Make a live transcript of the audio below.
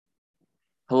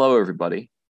Hello,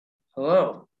 everybody.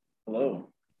 Hello. Hello.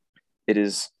 It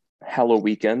is Halloween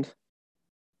weekend.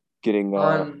 Getting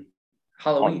On on.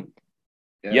 Halloween.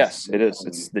 Yes, it is.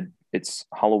 Halloween, It's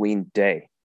Halloween day.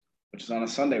 which is on a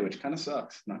Sunday, which kind of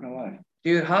sucks. Not gonna lie.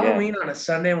 Dude, Halloween on a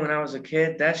Sunday when I was a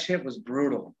kid, that shit was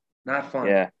brutal. Not fun.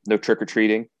 Yeah, no trick or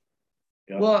treating.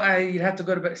 Yep. Well, you'd have to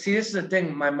go to bed. See, this is the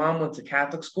thing. My mom went to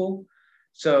Catholic school.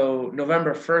 So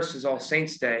November 1st is All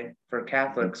Saints Day for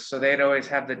Catholics. So they'd always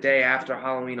have the day after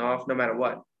Halloween off, no matter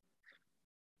what.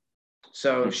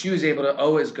 So she was able to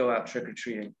always go out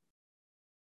trick-or-treating.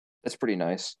 That's pretty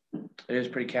nice. It is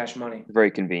pretty cash money.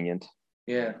 Very convenient.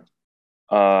 Yeah.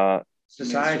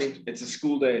 Society. I mean, it's a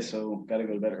school day, so gotta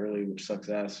go to bed early, which sucks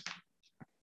ass.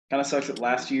 Kind of sucks that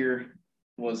last year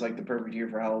was like the perfect year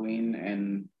for Halloween,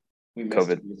 and we missed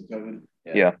COVID. it because of COVID.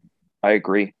 Yeah, I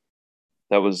agree.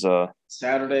 That was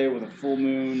Saturday with a full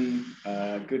moon,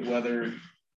 good weather.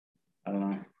 I don't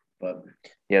know, but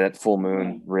yeah, that full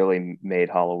moon really made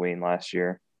Halloween last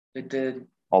year. It did.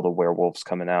 All the werewolves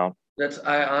coming out.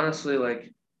 I honestly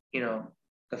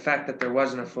the fact that there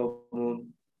wasn't a full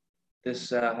moon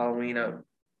this Halloween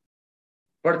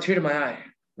brought a tear to my eye.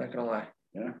 Not gonna lie.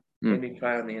 Yeah. Made me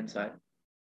cry on the inside.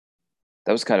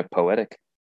 That was kind of poetic.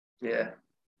 Yeah.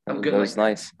 That was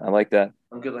nice. I like that.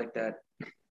 I'm good like that.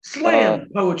 Slam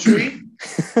poetry.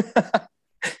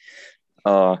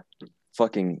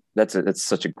 Fucking that's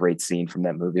such a great scene from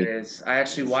that movie. It is. I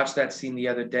actually watched that scene the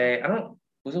other day.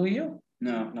 Was it with you?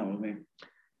 No, not with me. It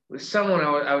was someone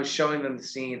I was showing them the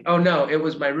scene. Oh no, it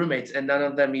was my roommates, and none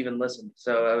of them even listened.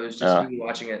 So I was just me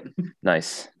watching it.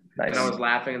 Nice. And I was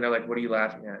laughing, and they're like, "What are you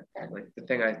laughing at?" Like the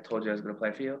thing I told you I was gonna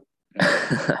play for you.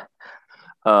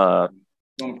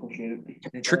 Don't appreciate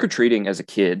it. Trick or treating as a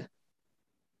kid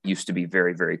used to be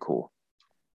very, very cool.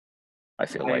 I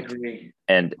feel like, agree.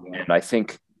 And I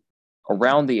think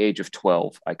around the age of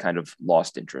 12, I kind of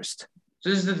lost interest.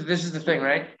 So this is the thing,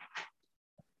 right?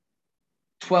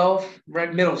 12,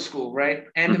 right? Middle school, right?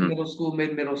 End of middle school,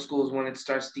 mid-middle school is when it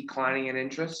starts declining in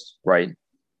interest. Right.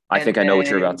 I think I know what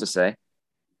you're about to say.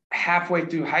 Halfway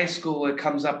through high school, it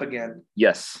comes up again.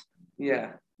 Yes.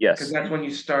 Yeah. Yes. Because that's when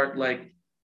you start going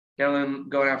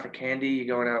out for candy, you're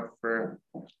going out for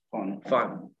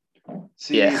fun.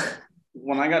 See,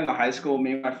 when I got into high school,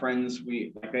 me and my friends,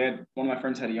 one of my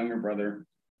friends had a younger brother,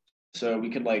 so we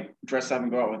could dress up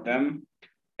and go out with them,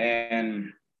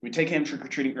 and we'd take him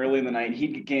trick-or-treating early in the night.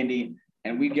 He'd get candy,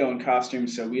 and we'd go in costume,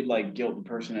 so we'd guilt the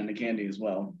person into candy as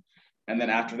well. And then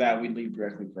after that, we'd leave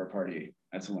directly for a party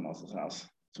at someone else's house.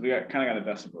 So we kind of got the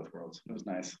best of both worlds. It was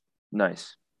nice.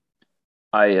 Nice.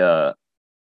 I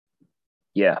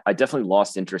definitely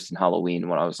lost interest in Halloween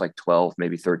when I was 12,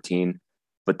 maybe 13.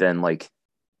 But then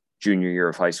junior year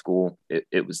of high school,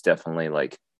 it was definitely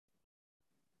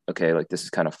okay, this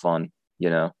is kind of fun, you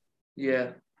know?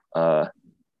 Yeah.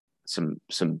 Some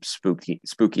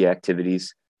spooky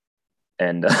activities.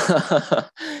 And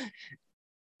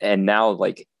and now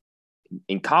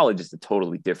in college it's a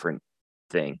totally different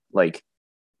thing.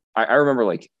 I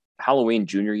remember Halloween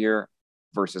junior year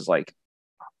versus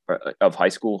of high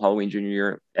school Halloween junior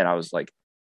year, and I was like,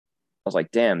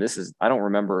 damn, I don't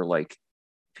remember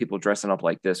people dressing up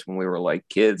like this when we were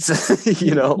kids. I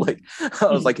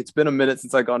was it's been a minute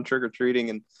since I gone trick-or-treating,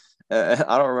 and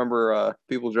I don't remember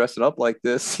people dressing up like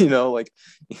this.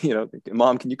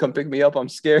 Mom, can you come pick me up? I'm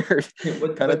scared.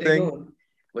 kind of thing.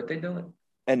 What they doing?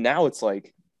 And now it's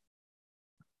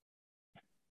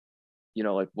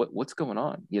what's going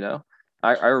on?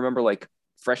 I remember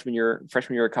freshman year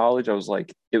of college, I was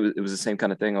it was the same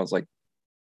kind of thing. I was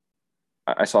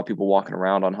I saw people walking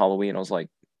around on Halloween. I was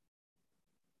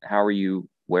how are you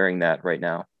wearing that right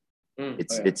now?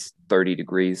 It's 30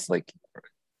 degrees.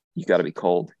 You got to be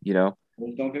cold, Don't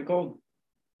get cold.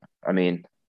 I mean,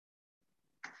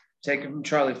 take it from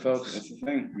Charlie, folks. That's the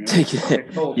thing. Take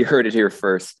it. You heard it here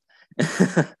first.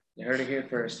 You heard it here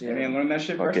first. Yeah, man, learn that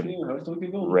shit freshman year. Don't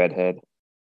get cold. Redhead.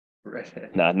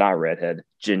 Nah, not redhead.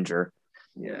 Ginger.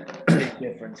 Yeah, big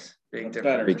difference. Big difference.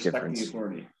 Better. Big Respect difference. the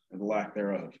authority or the lack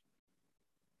thereof.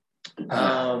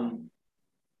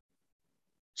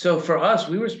 So for us,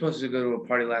 we were supposed to go to a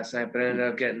party last night, but ended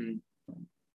up getting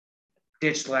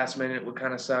ditched last minute. What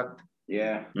kind of sucked.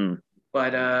 Yeah.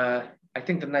 But I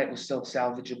think the night was still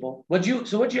salvageable. What'd you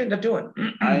end up doing?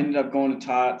 I ended up going to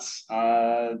Tots.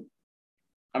 I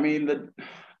mean, the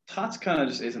Tots kind of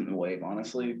just isn't the wave,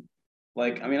 honestly.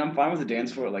 I'm fine with the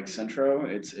dance floor at Centro.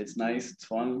 It's nice, it's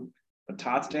fun. But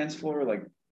Tots dance floor, I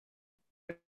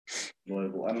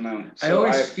don't know. So I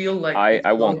always feel like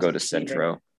I won't go to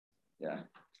Centro. Yeah.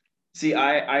 See,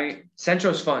 I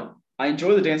Centro's fun. I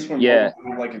enjoy the dance floor. Yeah. I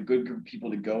have a good group of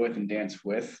people to go with and dance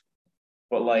with.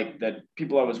 but like the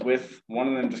people I was with, one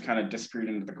of them just kind of disappeared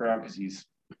into the crowd because he's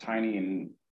tiny and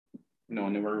no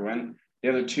one knew where he went. The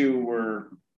other two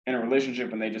were in a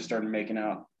relationship and they just started making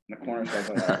out in the corner. So I was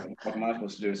like, all right, what am I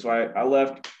supposed to do? So I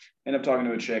left, ended up talking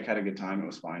to a chick, had a good time. It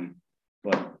was fine.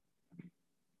 But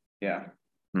yeah.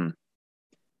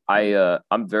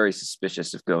 I'm very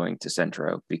suspicious of going to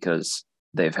Centro because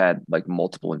they've had like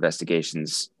multiple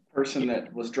investigations. Person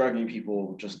that was drugging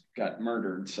people just got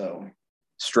murdered. So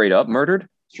Straight up murdered?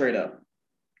 straight up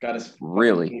got his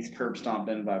Really? curb stomped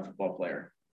in by a football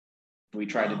player. We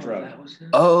tried to drug.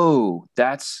 Oh,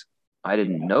 I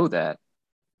didn't know that.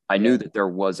 I knew that there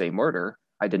was a murder.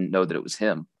 I didn't know that it was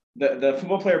him. The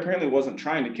football player apparently wasn't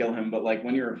trying to kill him, but like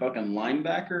when you're a fucking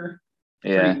linebacker,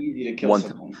 Yeah, pretty easy to kill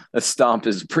someone. a stomp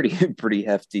is pretty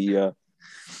hefty.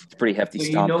 Pretty hefty So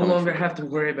stomp. you no longer have to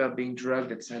worry about being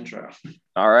drugged at Centro.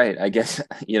 All right, I guess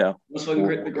Most fucking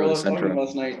great. The girl I was talking to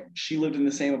last night, she lived in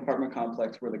the same apartment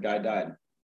complex where the guy died.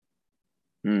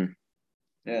 Yeah,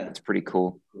 that's pretty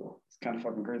cool. It's kind of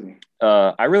fucking crazy.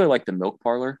 I really like the Milk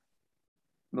Parlor.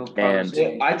 We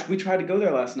tried to go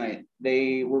there last night.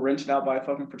 They were rented out by a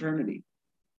fucking fraternity.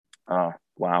 Oh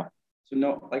wow! So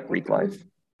no, like Greek life.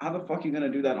 How the fuck are you gonna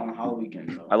do that on a Halloween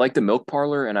weekend? I like the Milk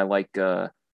Parlor, and I like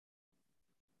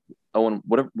Owen.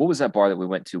 What was that bar that we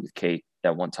went to with Kate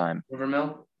that one time?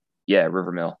 Rivermill. Yeah,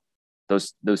 Rivermill.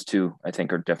 Those two I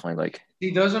think are definitely like.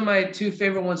 See, those are my two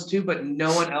favorite ones too, but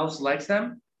no one else likes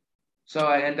them, so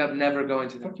I end up never going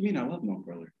to them. What do you mean? I love Milk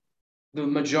Parlor. The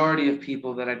majority of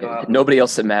people that I go out with. Nobody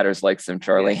else that matters likes him,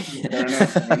 Charlie. Yeah,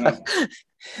 fair enough.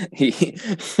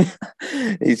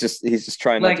 He's just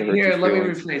trying like not to hurt here. your Let me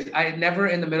feelings. rephrase. I never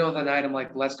in the middle of the night. I'm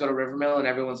like, let's go to Rivermill, and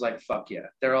everyone's like, fuck yeah.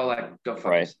 They're all like, go fuck.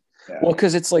 Right. Yeah. Well,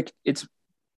 because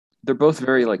they're both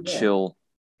very like chill.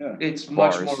 Yeah. It's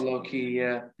bars. much more low key.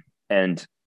 Yeah. And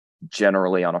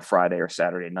generally on a Friday or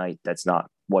Saturday night, that's not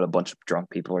what a bunch of drunk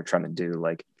people are trying to do.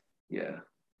 Like,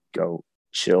 go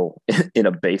chill in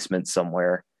a basement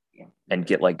somewhere and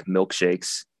get like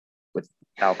milkshakes with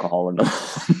alcohol in them.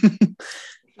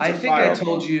 I think I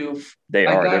told you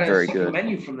they're very good.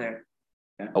 Menu from there.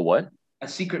 A what? A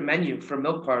secret menu from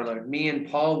Milk Parlor. Me and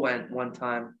Paul went one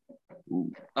time,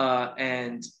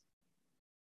 and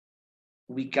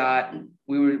we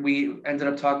ended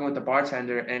up talking with the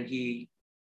bartender, and he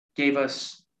gave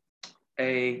us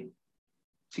a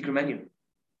secret menu.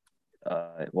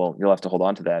 Well, you'll have to hold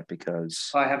on to that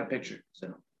because I have a picture.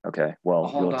 So okay, well,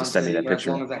 you'll have to send me that picture.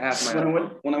 As long as I have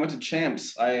when I went to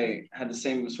Champs, I had the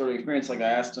same sort of experience. Like I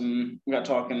asked them, we got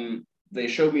talking. They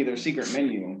showed me their secret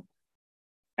menu,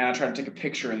 and I tried to take a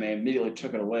picture, and they immediately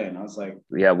took it away. And I was like,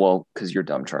 "Yeah, well, because you're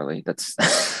dumb, Charlie. That's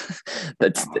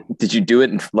Did you do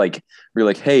it and like you're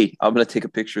like, hey, I'm gonna take a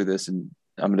picture of this and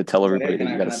I'm gonna tell everybody that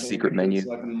you got a secret menu,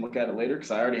 so I can look at it later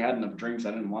because I already had enough drinks. I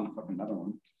didn't want a fucking another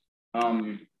one.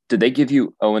 Did they give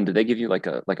you like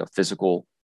a physical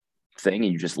thing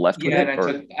and you just left with it?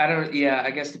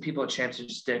 I guess the people at Champs are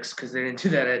just dicks because they didn't do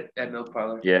that at Milk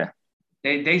Parlor. Yeah.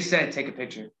 They said take a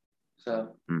picture.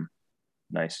 So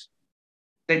nice.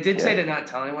 They did say to not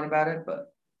tell anyone about it,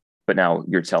 but now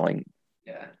you're telling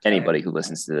anybody who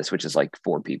listens to this, which is like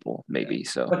 4 people maybe.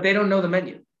 So but they don't know the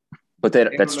menu. But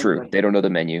that's true. They don't know the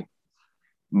menu.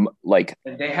 Like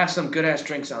and they have some good ass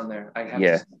drinks on there. I have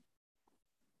to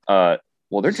say.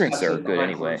 Well, their drinks are good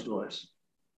anyway.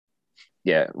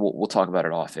 Yeah, we'll talk about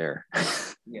it off air.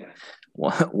 Yeah.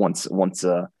 Once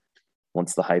the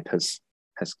hype has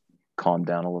calmed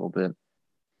down a little bit.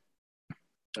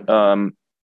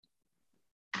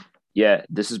 Yeah,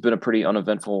 this has been a pretty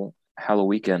uneventful Halloween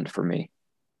weekend for me.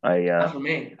 Not for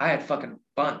me. I had fucking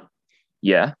fun.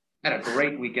 Yeah. I had a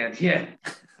great weekend. Yeah.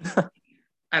 I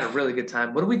had a really good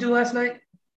time. What did we do last night?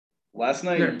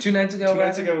 Two nights ago. 2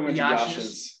 nights ago we went to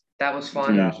Yasha's. That was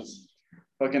fun.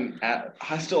 Fucking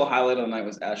still a highlight of the night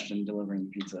was Ashton delivering the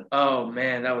pizza. Oh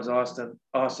man, that was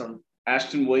awesome.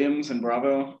 Ashton Williams and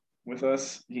Bravo with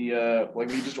us. He we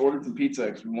just ordered some pizza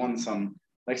because we won some.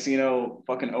 Next thing you know,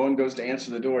 fucking Owen goes to answer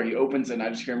the door. He opens it and I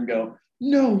just hear him go,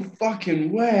 "No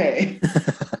fucking way."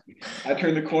 I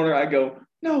turn the corner, I go,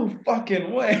 "No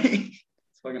fucking way."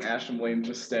 It's fucking Ashton Williams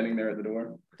just standing there at the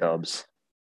door. Dubs.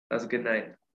 That was a good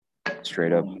night.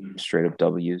 Straight up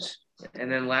W's.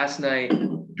 And then last night,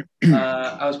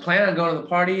 I was planning on going to the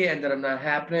party, ended up not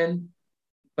happening,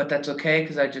 but that's okay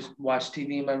because I just watched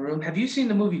TV in my room. Have you seen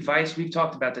the movie Vice? We've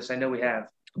talked about this. I know we have.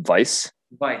 Vice,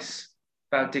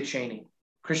 about Dick Cheney.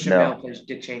 Christian Bale plays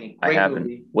Dick Cheney. Great I haven't.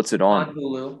 Movie. What's it on? On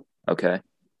Hulu. Okay.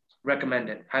 Recommend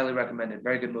it. Highly recommend it.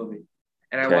 Very good movie.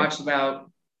 And I watched about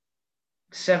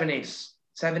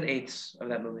 7/8 of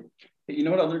that movie. You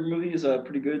know what other movie is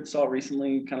pretty good? Saw it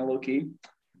recently, kind of low key.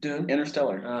 Dune.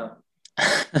 Interstellar.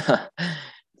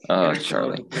 Oh, Interstellar is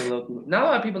Charlie. a pretty low. Not a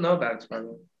lot of people know about it, by the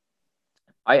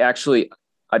way.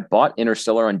 I bought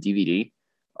Interstellar on DVD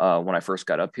when I first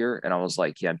got up here, and I was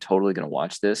like, yeah, I'm totally gonna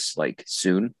watch this like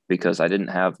soon because I didn't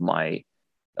have my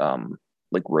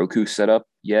like Roku set up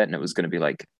yet, and it was gonna be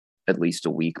like at least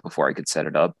a week before I could set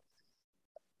it up.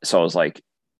 So I was like,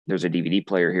 there's a DVD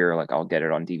player here, like I'll get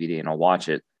it on DVD and I'll watch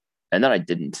it. And then I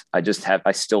didn't. I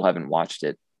still haven't watched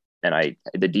it. And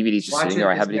the DVD's just Watch sitting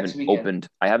there. it this next weekend.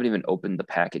 I haven't even opened the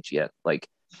package yet. Like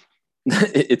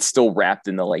it's still wrapped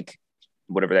in the like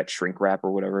whatever that shrink wrap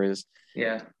or whatever it is.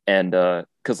 Yeah. And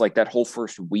because like that whole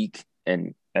first week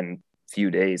and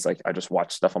few days, like I just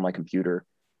watched stuff on my computer.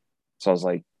 So I was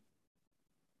like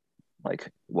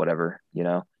whatever, you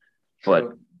know. But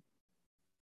True.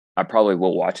 I probably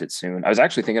will watch it soon. I was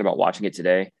actually thinking about watching it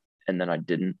today, and then I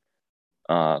didn't.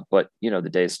 But you know, the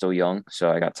day is still young,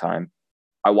 so I got time.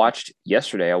 I watched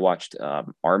yesterday. I watched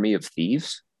Army of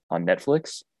Thieves on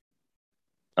Netflix.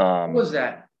 What Um, was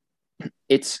that?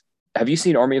 it's Have you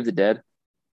seen Army of the Dead?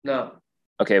 No.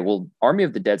 Okay, well, Army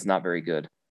of the Dead's not very good.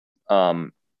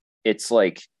 Um, it's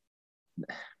like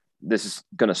this is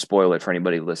gonna spoil it for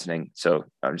anybody listening, so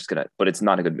I'm just gonna. But it's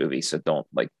not a good movie, so don't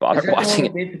like bother Is that the one watching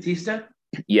with it. Dave Bautista?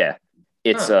 Yeah,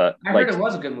 it's Huh. I heard like it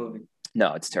was a good movie.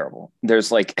 no, it's terrible.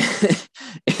 There's like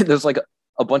there's like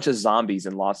a bunch of zombies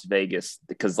in Las Vegas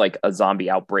because like a zombie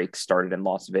outbreak started in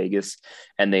Las Vegas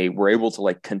and they were able to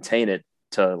like contain it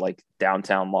to like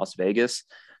downtown Las Vegas.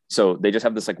 So they just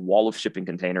have this like wall of shipping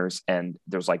containers and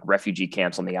there's like refugee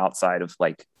camps on the outside of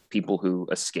like people who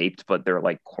escaped but they're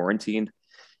like quarantined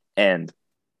and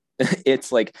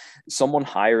it's like someone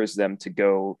hires them to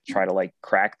go try to like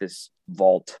crack this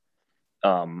vault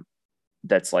um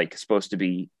that's like supposed to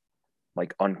be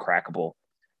like uncrackable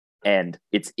and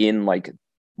it's in like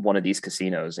one of these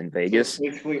casinos in So it's Vegas.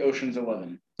 basically Ocean's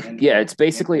 11 and Yeah, 12. it's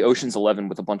basically Ocean's 11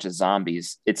 with a bunch of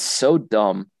zombies. It's so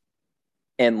dumb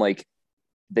and like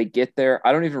they get there.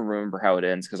 I don't even remember how it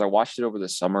ends because I watched it over the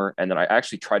summer and then I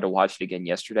actually tried to watch it again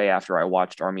yesterday after I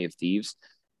watched Army of Thieves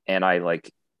and I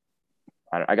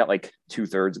got like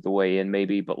 2/3 of the way in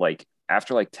maybe, but like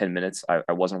after like 10 minutes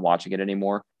I wasn't watching it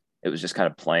anymore. It was just kind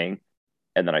of playing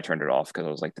and then I turned it off because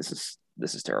I was like this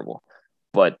is terrible.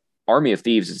 But Army of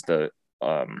Thieves is the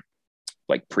um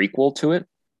like prequel to it.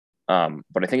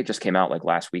 But I think it just came out like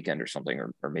last weekend or something,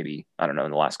 or maybe I don't know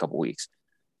in the last couple of weeks,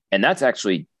 and that's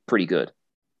actually pretty good.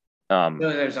 Um, No,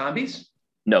 there's zombies?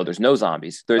 no, there's no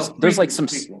zombies. Oh, There's like prequel, some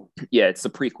prequel. yeah, it's the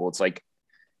prequel. It's like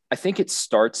I think it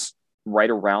starts right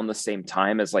around the same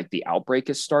time as like the outbreak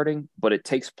is starting, but it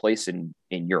takes place in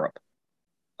Europe.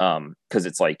 Because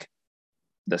it's like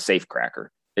the safecracker.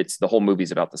 It's the whole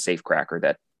movie's about the safecracker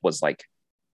that was like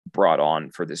brought on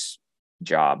for this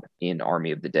job in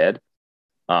Army of the Dead.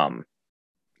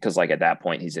 Because like at that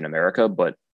point he's in America,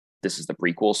 but this is the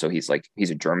prequel, so he's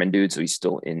a German dude, so he's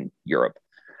still in Europe.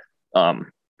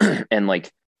 Um, and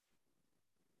like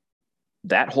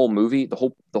that whole movie, the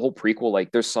whole prequel,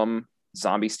 like there's some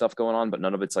zombie stuff going on, but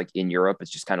none of it's like in Europe.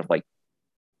 It's just kind of like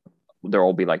there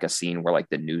will be like a scene where like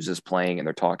the news is playing and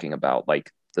they're talking about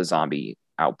like the zombie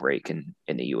outbreak in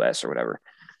the US or whatever.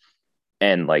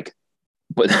 And like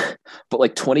but but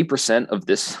like 20% of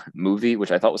this movie,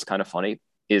 which I thought was kind of funny,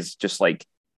 is just like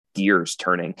gears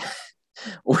turning,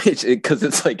 which because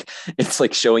it's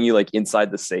like showing you like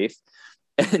inside the safe.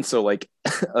 And so like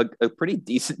a pretty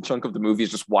decent chunk of the movie is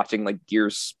just watching like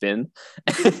gears spin.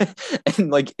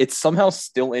 And like it's somehow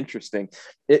still interesting.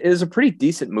 It is a pretty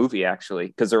decent movie actually,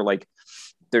 because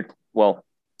they're well,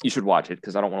 you should watch it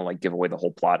because I don't want to like give away the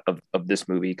whole plot of this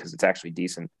movie because it's actually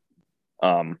decent.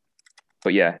 Um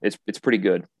but yeah, it's pretty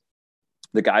good.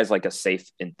 The guy's like a safe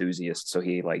enthusiast, so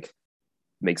he like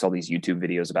makes all these YouTube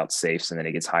videos about safes, and then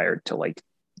he gets hired to like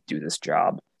do this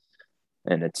job,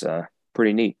 and it's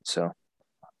pretty neat. So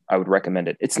I would recommend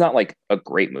it. It's not like a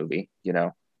great movie, you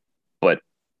know, but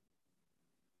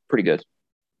pretty good.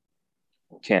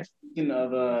 Can't. Speaking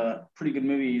of pretty good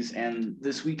movies, and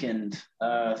this weekend,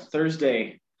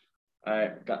 Thursday,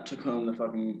 I took home the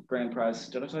fucking grand prize.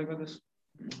 Did I talk about this?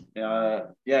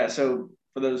 Yeah. So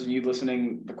for those of you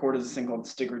listening, the court is this thing called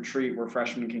Stick or Treat, where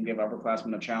freshmen can give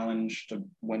upperclassmen a challenge to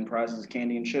win prizes,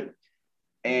 candy and shit.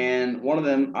 And one of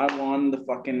them, I won the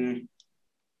fucking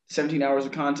 17 hours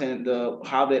of content, the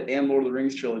Hobbit and Lord of the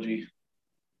Rings trilogy.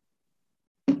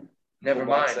 Never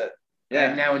mind.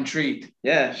 Yeah. I'm now intrigued.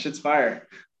 Yeah, shit's fire.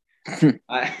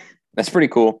 That's pretty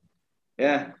cool.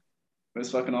 Yeah, it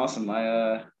was fucking awesome.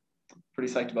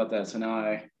 Pretty psyched about that. So now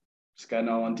I just got it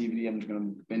all on DVD. I'm just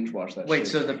gonna binge watch that. Wait, shit.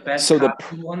 so the best So the-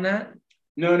 copy won that?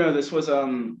 No, this was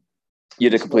You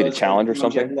had to complete a challenge or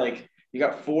something? Like you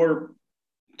got 4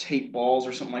 tape balls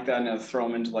or something like that, and I throw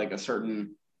them into like a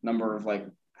certain number of like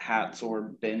hats or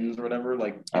bins or whatever,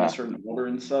 like in a certain order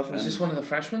and stuff. Was this one of the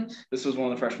freshmen? This was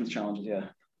one of the freshmen's challenges, yeah.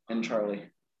 And Charlie.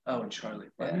 Oh, and Charlie.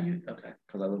 Yeah. Okay.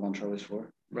 Because I live on Charlie's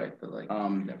floor. Right, but like, never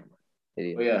mind.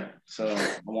 But yeah, so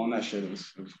I won that shit. It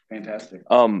was fantastic.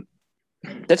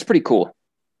 That's pretty cool.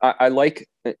 I like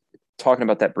talking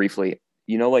about that briefly.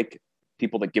 You know, like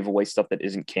people that give away stuff that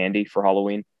isn't candy for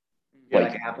Halloween. Yeah,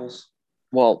 like apples.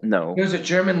 Well, no. There was a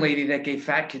German lady that gave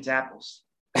fat kids apples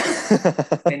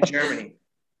in Germany.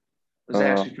 It was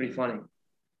actually pretty funny.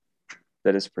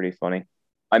 That is pretty funny.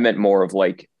 I meant more of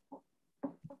like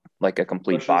a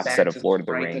complete box set of Lord of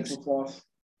the Rings.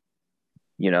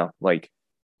 You know, like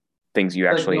things you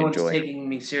actually no enjoy. One's taking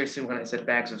me seriously when I said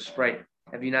bags of Sprite.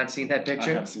 Have you not seen that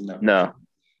picture? I have seen that picture. No.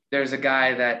 There's a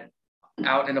guy that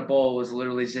out in a bowl was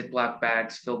literally Ziploc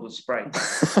bags filled with Sprite.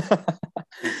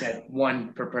 He said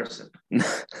one per person.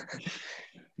 Nice.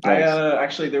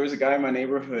 Actually, there was a guy in my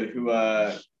neighborhood who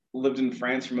lived in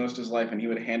France for most of his life, and he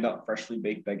would hand out freshly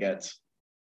baked baguettes.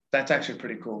 That's actually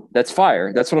pretty cool. That's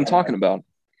fire. That's what I'm talking about.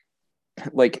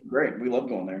 Like, great. We love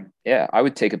going there. Yeah, I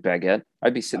would take a baguette.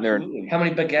 I'd be sitting Absolutely. there. How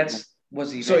many baguettes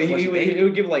was he? So he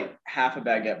would give like half a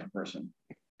baguette per person,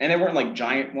 and they weren't like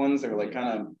giant ones. They were like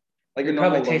kind of like your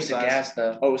normal probably tasted gas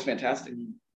though. Oh, it was fantastic.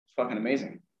 It's fucking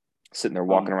amazing. Sitting there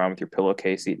walking around with your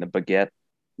pillowcase, eating a baguette.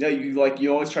 Yeah,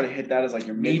 you always try to hit that as like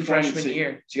your mid freshman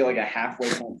year. So you get like a halfway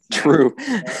point. True.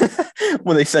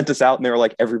 When they sent us out and they were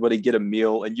like, everybody get a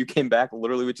meal, and you came back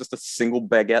literally with just a single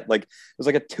baguette, like it was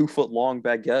like a 2-foot long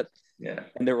baguette. Yeah.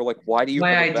 And they were like, why do you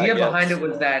My idea behind it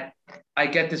was that I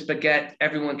get this baguette,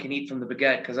 everyone can eat from the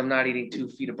baguette because I'm not eating 2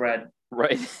 feet of bread.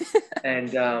 Right.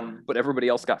 And but everybody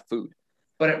else got food.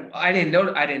 But I didn't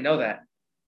know that.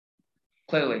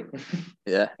 Clearly.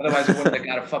 Yeah. Otherwise I wouldn't have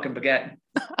got a fucking baguette.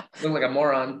 Look like a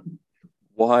moron.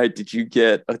 Why did you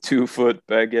get a 2-foot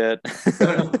baguette?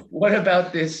 What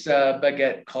about this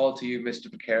baguette call to you,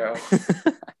 Mr. Vaccaro?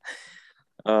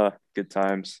 Good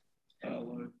times.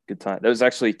 Good time. That was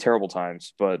actually terrible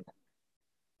times, but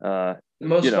the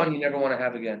most fun you never want to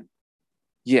have again.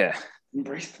 Yeah.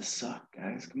 Embrace the suck,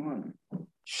 guys. Come on.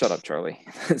 Shut up, Charlie.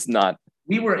 It's not.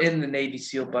 We were in the Navy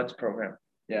SEAL Buds program.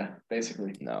 Yeah,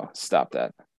 basically. No, stop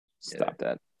that. Stop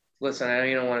that. Listen, I know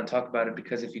you don't want to talk about it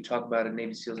because if you talk about it,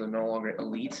 Navy SEALs are no longer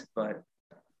elite, but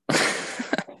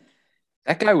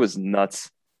that guy was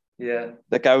nuts. Yeah.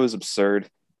 That guy was absurd.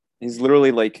 He's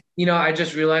literally like, I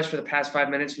just realized for the past 5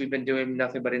 minutes we've been doing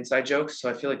nothing but inside jokes, so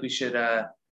I feel like we should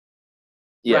wrap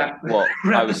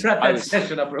that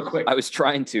session up real quick. I was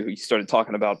trying to. You started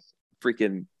talking about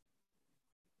freaking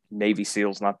Navy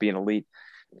SEALs not being elite.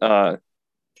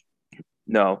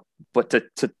 No, but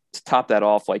to top that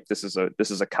off, like this is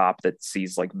a cop that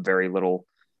sees like very little,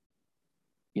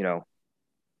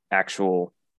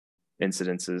 actual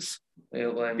incidences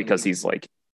because he's like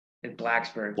in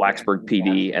Blacksburg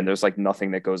PD, and there's like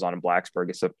nothing that goes on in Blacksburg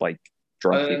except like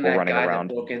drunk people running around.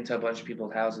 That broke into a bunch of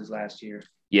people's houses last year.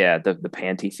 Yeah, the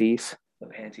panty thief.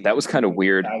 That was kind of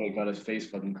weird. Guy got his face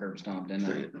fucking curb stomped, didn't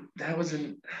it? That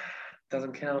doesn't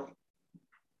count.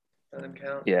 Doesn't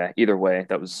count. Yeah, either way,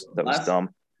 that was dumb.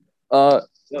 The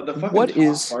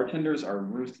fucking bartenders are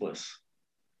ruthless.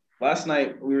 Last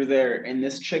night we were there, and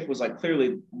this chick was like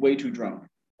clearly way too drunk.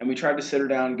 And we tried to sit her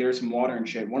down, get her some water and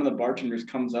shit. One of the bartenders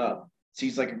comes up,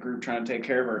 sees like a group trying to take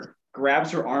care of her, grabs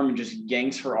her arm and just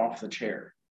yanks her off the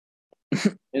chair.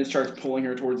 And starts pulling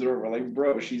her towards the door. We're like,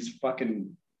 bro, she's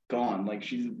fucking gone. Like,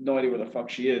 she's no idea where the fuck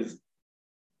she is.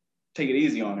 Take it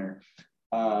easy on her.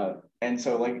 And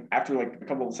so like after like a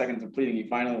couple of seconds of pleading, he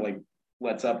finally like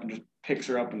lets up and just picks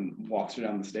her up and walks her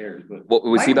down the stairs. But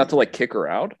was he about to like kick her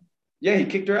out? Yeah, he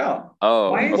kicked her out.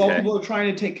 Oh, why is while people are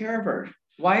trying to take care of her?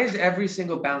 Why is every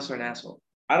single bouncer an asshole?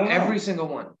 I don't know. Every single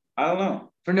one. I don't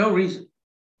know. For no reason.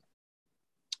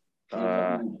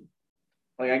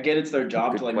 Like I get it's their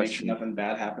job to like make sure nothing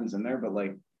bad happens in there, but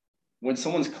like when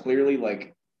someone's clearly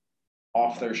like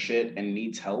off their shit and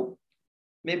needs help,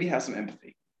 maybe have some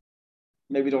empathy.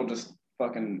 Maybe don't just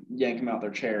fucking yank them out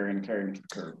their chair and carry them to the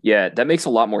curb. Yeah, that makes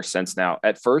a lot more sense now.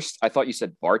 At first, I thought you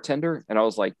said bartender, and I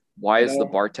was like, why is the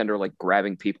bartender like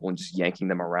grabbing people and just yanking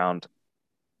them around?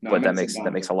 No, but that makes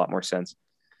a lot more sense.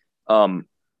 I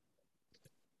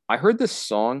heard this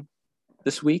song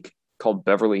this week called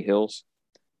Beverly Hills.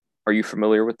 Are you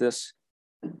familiar with this?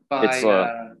 It's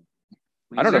I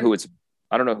don't know who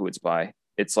it's by.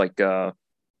 It's like it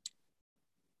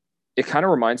kind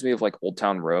of reminds me of like Old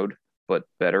Town Road, but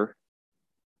better.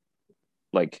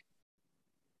 Like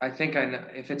I think I know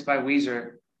if it's by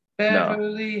Weezer.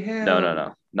 Beverly Hills.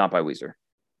 No, not by Weezer.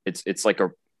 It's like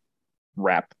a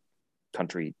rap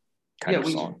country kind of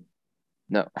song.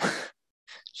 No.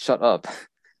 Shut up.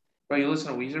 Bro, you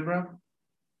listen to Weezer, bro?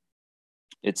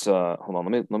 It's hold on,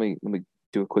 let me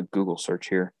do a quick Google search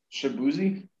here.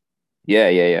 Shabuzi?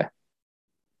 Yeah.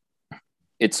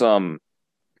 It's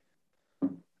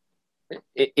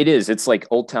it is. It's like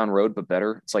Old Town Road, but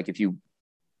better. It's like if you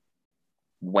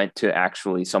went to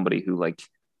actually somebody who like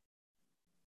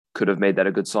could have made that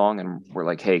a good song and we're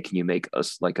like, hey, can you make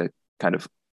us like a kind of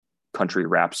country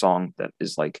rap song that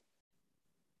is like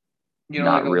You don't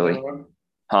not like Old really, Town Road?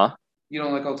 huh? You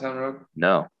don't like Old Town Road?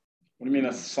 No. What do you mean?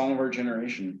 That's the song of our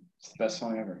generation. It's the best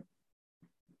song ever.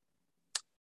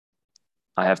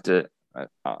 I'll have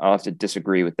to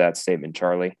disagree with that statement,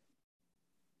 Charlie.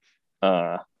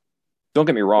 Don't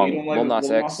get me You wrong, don't like Lil Nas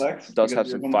Lil Nas X X does because have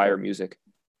you're some fire homophobic? music.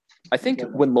 I think Okay.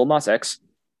 when Lil Nas X,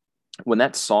 when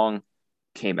that song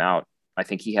came out, I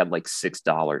think he had like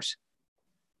 $6.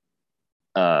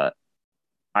 Uh,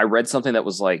 I read something that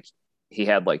was like he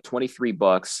had like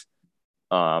 $23,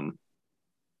 um,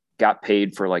 got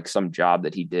paid for like some job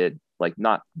that he did, like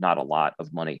not a lot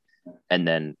of money, and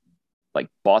then like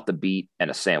bought the beat and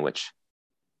a sandwich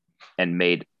and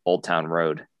made Old Town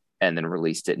Road and then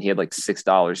released it. And he had like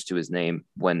 $6 to his name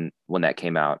when that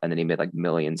came out, and then he made like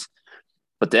millions.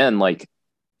 But then like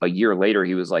a year later,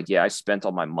 he was like, "Yeah, I spent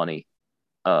all my money,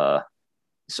 so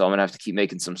I'm gonna have to keep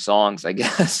making some songs, I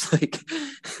guess." Like,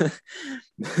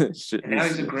 And now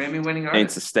he's a Grammy-winning ain't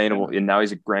artist. sustainable. And now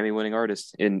he's a Grammy-winning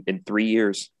artist in 3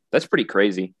 years. That's pretty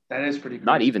crazy. That is pretty crazy.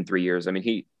 Not even 3 years. I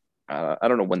mean, I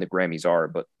don't know when the Grammys are,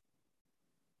 but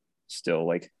still,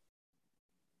 like,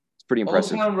 it's pretty Old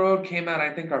impressive. Town Road came out,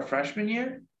 I think, our freshman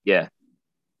year. Yeah,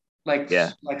 Like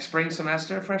Yeah. like spring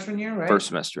semester freshman year, right? first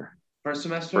semester, First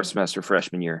semester.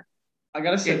 freshman year. I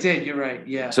gotta say, It did. You're right.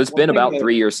 Yeah. So it's One been thing about that-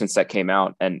 3 years since that came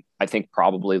out, and I think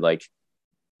probably like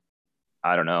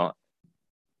I don't know,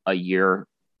 a year,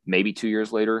 maybe 2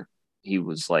 years later, he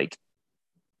was like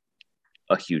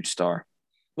a huge star.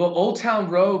 Well, Old Town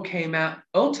Road came out.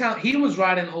 He was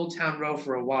riding Old Town Road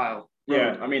for a while.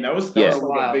 yeah, I mean that was Yeah. was For a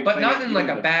like while, big but thing. not in like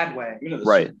Even a the- bad way. Even at the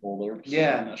Right. Super Bowl, they were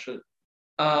Yeah. saying that shit.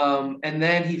 And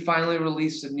then he finally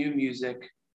released the new music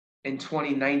in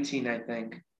 2019, I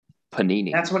think.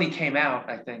 Panini. That's when he came out,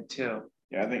 I think, too.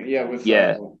 Yeah, I think with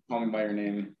Yeah. Call Me by Your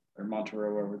Name or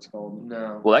Montero, whatever it's called.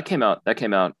 No. Well, that came out.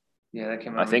 Yeah, that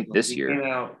came out. I think recently. this He year. came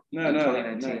out No, in no,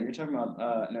 2019. you're talking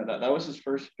about no, that was his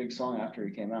first big song after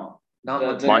he came out.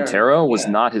 Not The- Montero was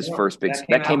Yeah. not his No, first big.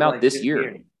 That came out like this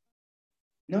year.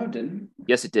 No, it didn't.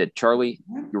 Yes, it did. Charlie,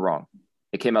 you're wrong.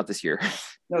 It came out this year.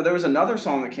 No, there was another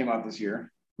song that came out this year.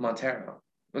 Montero.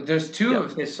 But there's two Yep.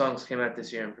 of his songs came out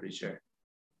this year, I'm pretty sure.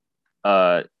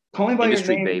 Call Me by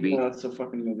Industry Your Name. Baby. No, it's a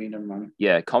fucking movie. Never mind.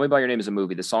 Yeah, Call Me by Your Name is a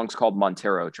movie. The song's called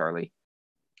Montero, Charlie.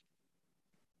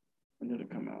 When did it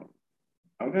come out?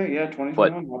 Okay, yeah,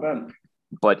 2021. Not bad.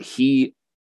 But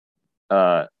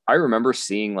I remember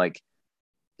seeing like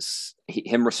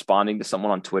him responding to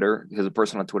someone on Twitter because the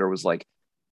person on Twitter was like,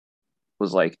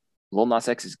 Lil Nas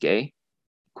X is gay? ?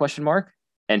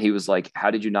 And he was like,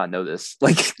 "How did you not know this?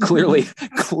 Like,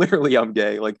 clearly I'm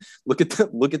gay. Like, look at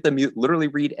the literally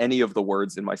read any of the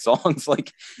words in my songs."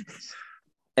 Like,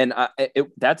 and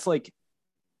that's like,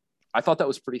 I thought that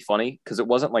was pretty funny because it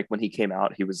wasn't like when he came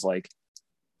out, he was like,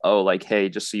 "Oh, like, hey,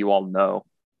 just so you all know,"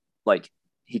 like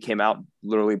he came out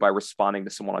literally by responding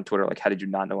to someone on Twitter, like, "How did you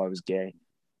not know I was gay?"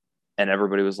 And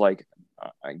everybody was like,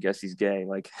 "I guess he's gay."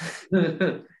 Like,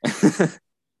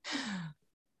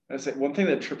 I say one thing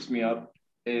that trips me up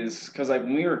is because like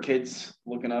when we were kids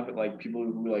looking up at like people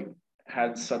who like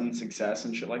had sudden success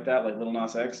and shit like that, like Lil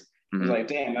Nas X, it was Mhm. like,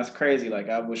 damn, that's crazy. Like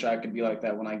I wish I could be like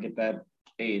that when I get that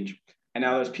age. And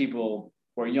now there's people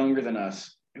who are younger than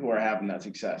us who are having that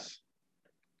success.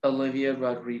 Olivia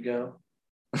Rodrigo.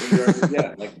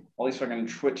 Yeah, like all these fucking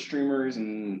Twitch streamers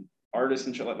and artists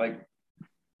and shit like.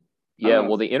 yeah, know.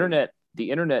 well, the internet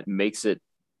makes it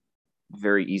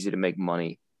very easy to make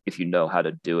money if you know how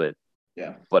to do it.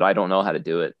 Yeah. But I don't know how to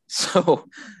do it.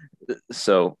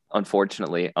 So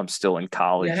unfortunately, I'm still in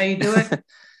college. Yeah, how you do it?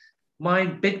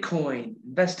 Mine Bitcoin.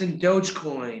 Invest in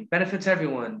Dogecoin. Benefits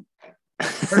everyone.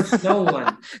 Hurts no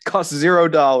one. Costs $0.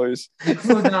 $0.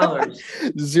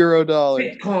 $0.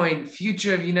 Bitcoin,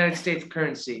 future of United States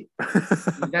currency.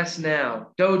 Invest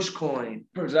now. Dogecoin.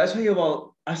 Bro, did I tell you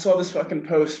about? I saw this fucking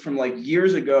post from like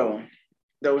years ago.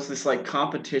 There was this like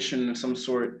competition of some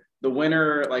sort. The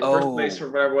winner, like first place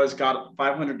or whatever it was, got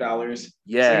 $500.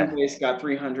 Yeah. Second place got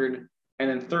 300, and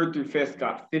then third through fifth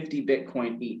got 50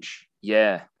 Bitcoin each.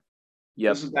 Yeah.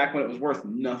 Yep. This was back when it was worth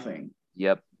nothing.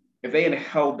 Yep. If they had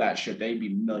held that shit, they'd be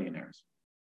millionaires.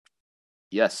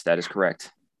 Yes, that is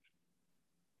correct.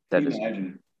 That Can is you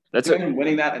imagine? That's Imagine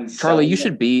winning that and Charlie. You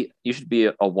selling should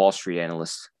be a Wall Street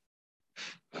analyst.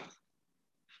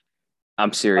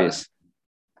 I'm serious.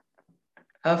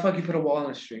 How the fuck you put a wall in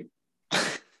the street?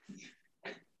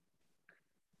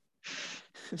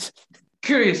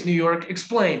 Curious, New York.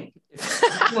 Explain.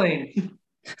 Explain.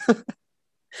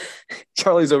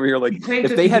 Charlie's over here like, claimed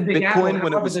if to they be had the big apple, Bitcoin when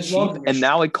it however, was there's cheap walls in your and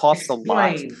now it costs a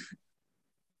lot. Explain.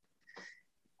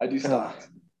 I do stocks.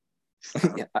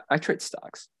 Yeah, I trade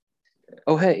stocks.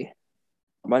 Oh, hey,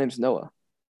 my name's Noah.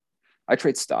 I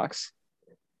trade stocks.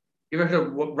 You ever heard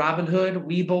of Robinhood,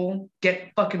 Webull?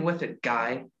 Get fucking with it,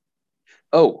 guy.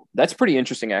 Oh, that's pretty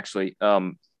interesting, actually,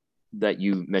 that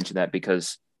you mentioned that,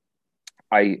 because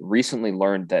I recently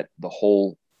learned that the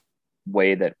whole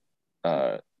way that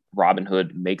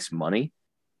Robinhood makes money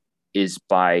is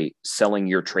by selling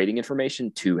your trading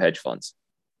information to hedge funds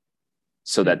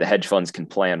so that the hedge funds can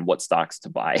plan what stocks to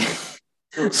buy.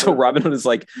 So Robinhood is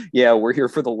like, yeah, we're here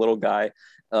for the little guy,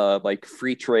 like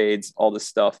free trades, all this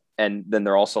stuff. And then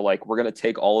they're also like, we're going to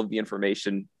take all of the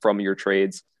information from your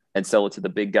trades and sell it to the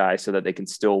big guy so that they can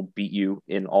still beat you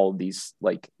in all of these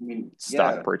like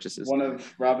stock purchases. One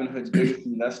of Robinhood's biggest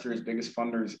investors, biggest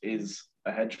funders is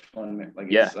a hedge fund,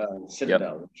 like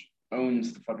Citadel, which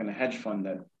owns the fucking hedge fund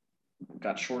that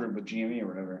got shorted with GME or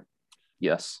whatever.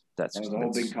 Yes, that was a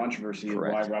whole big controversy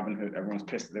correct. Of why Robinhood, everyone's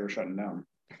pissed that they were shutting down.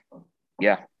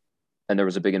 Yeah. And there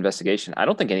was a big investigation. I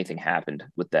don't think anything happened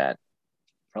with that.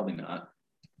 Probably not.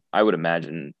 I would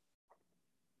imagine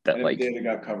that like data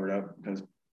got covered up because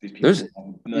these people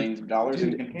have millions of dollars.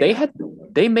 Dude,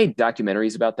 they made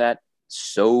documentaries about that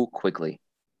so quickly.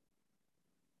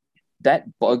 That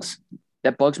bugs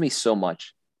me so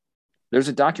much. There's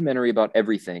a documentary about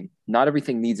everything. Not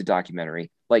everything needs a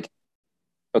documentary. Like,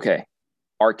 okay,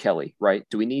 R. Kelly, right?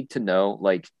 Do we need to know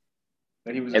like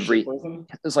that he was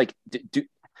it's like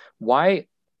why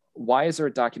is there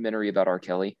a documentary about R.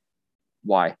 Kelly?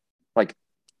 Why? Like,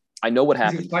 I know what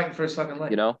happened. He's fighting for his fucking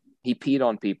life. You know, he peed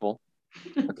on people.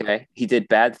 Okay, he did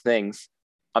bad things.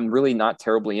 I'm really not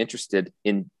terribly interested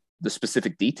in the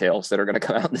specific details that are going to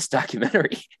come out in this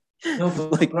documentary. No,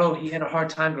 but like, bro, he had a hard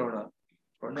time growing up.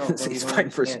 Or no, bro, he's fighting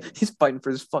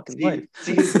for his fucking life.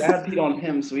 See, his dad peed on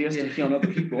him, so he has to pee on other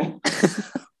people.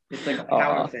 It's like a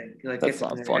power thing. Like, that's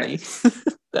not funny.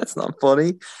 That's not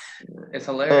funny. It's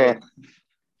hilarious.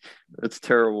 It's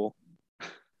terrible.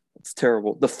 It's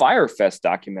terrible. The Fyre Fest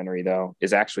documentary, though,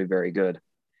 is actually very good.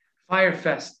 Fyre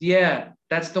Fest, yeah,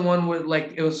 that's the one where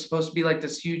like it was supposed to be like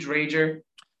this huge rager.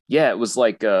 Yeah, it was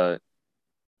like it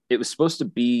was supposed to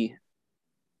be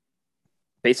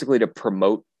basically to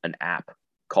promote an app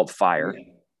called Fyre,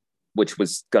 which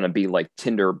was going to be like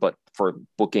Tinder but for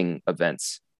booking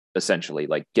events, essentially,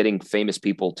 like getting famous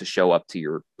people to show up to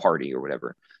your party or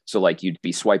whatever. So like you'd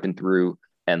be swiping through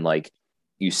and like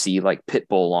you see like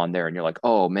Pitbull on there and you're like,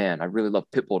 oh man, I really love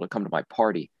Pitbull to come to my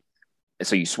party. And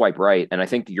so you swipe right, and I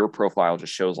think your profile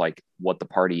just shows like what the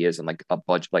party is and like a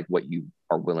budget, like what you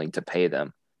are willing to pay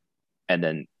them. And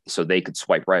then so they could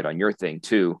swipe right on your thing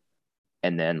too.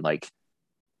 And then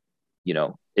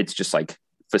it's just like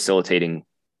facilitating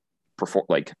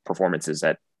performances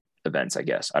at events, I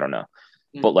guess. I don't know.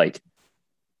 Mm-hmm. But like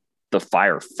the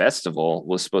Fyre Festival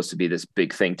was supposed to be this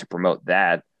big thing to promote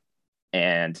that.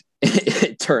 And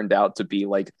it turned out to be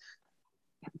like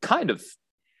kind of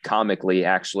comically,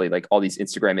 actually, like all these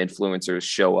Instagram influencers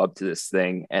show up to this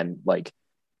thing and like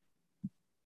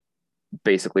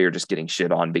basically are just getting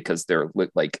shit on because they're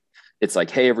like, it's like,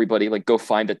 hey, everybody, like go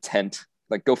find a tent,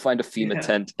 like go find a FEMA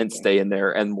tent and stay in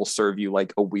there and we'll serve you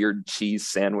like a weird cheese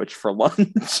sandwich for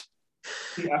lunch.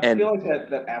 See, I feel like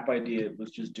that app idea was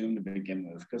just doomed to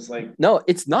begin with because like no,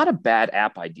 it's not a bad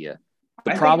app idea.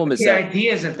 The problem is the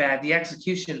idea isn't bad. The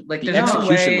execution, like the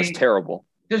execution was terrible.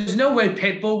 There's no way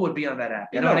Pitbull would be on that app.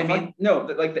 You know what I mean? No,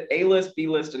 like the A list, B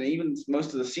list, and even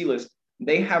most of the C list,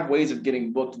 they have ways of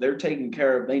getting booked. They're taken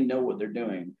care of. They know what they're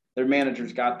doing. Their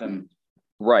managers got them.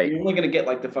 Right. You're only going to get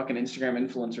like the fucking Instagram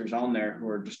influencers on there who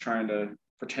are just trying to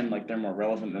pretend like they're more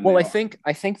relevant than. Well, I think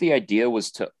the idea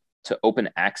was to open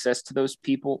access to those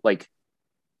people, like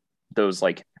those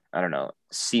like I don't know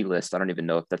C list. I don't even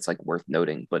know if that's like worth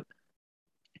noting, but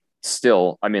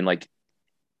still, I mean like.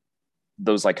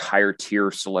 Those like higher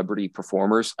tier celebrity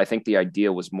performers, I think the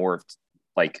idea was more of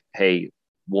like, hey,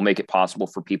 we'll make it possible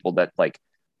for people that like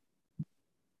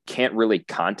can't really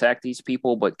contact these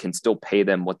people, but can still pay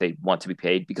them what they want to be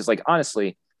paid. Because like,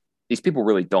 honestly, these people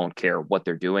really don't care what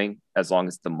they're doing as long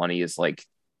as the money is like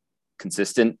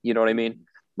consistent. You know what I mean?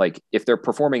 Like if they're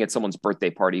performing at someone's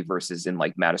birthday party versus in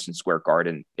like Madison Square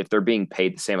Garden, if they're being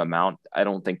paid the same amount, I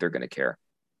don't think they're going to care.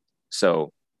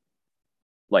 So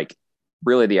like,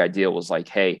 really the idea was like,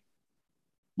 hey,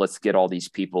 let's get all these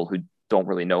people who don't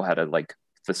really know how to like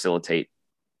facilitate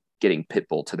getting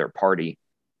Pitbull to their party,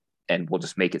 and we'll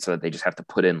just make it so that they just have to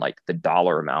put in like the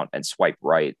dollar amount and swipe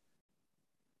right.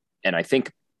 And I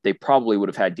think they probably would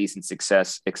have had decent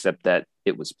success, except that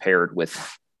it was paired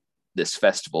with this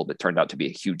festival that turned out to be a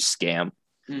huge scam.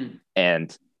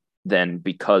 And then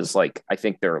because like I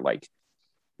think their like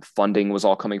funding was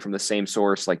all coming from the same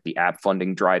source, like the app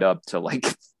funding dried up to like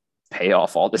pay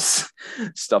off all this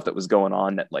stuff that was going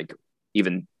on that like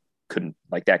even couldn't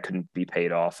be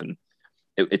paid off, and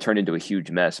it turned into a huge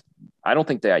mess. I don't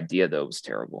think the idea though was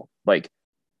terrible. Like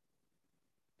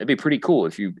it'd be pretty cool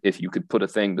if you could put a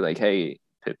thing be like, hey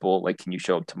Pitbull, like can you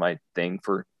show up to my thing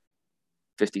for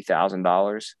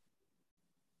 $50,000?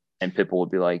 And Pitbull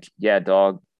would be like, yeah,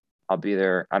 dog, I'll be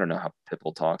there. I don't know how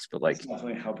Pitbull talks, but like that's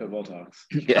definitely how Pitbull talks.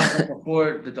 Yeah.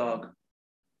 Before the dog.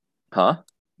 Huh?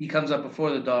 He comes up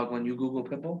before the dog when you Google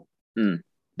Pitbull.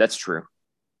 That's true.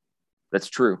 That's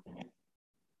true.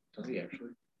 Does he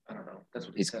actually? I don't know. That's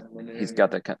what he's said. He's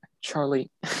got that kind of Charlie.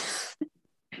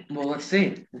 Well, let's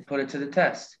see. We'll put it to the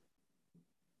test.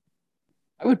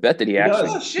 I would bet that he actually.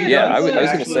 Oh, shit, yeah, I was actually,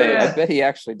 going to say. yeah. I bet he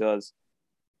actually does.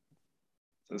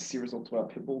 So see results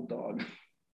about Pitbull dog.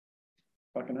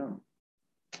 Fucking hell.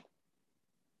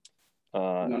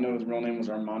 I know his real name was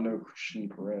Armando Christian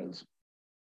Perez.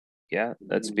 Yeah,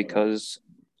 that's because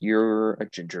you're a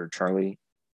ginger, Charlie.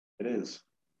 It is.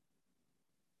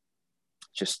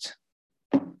 Just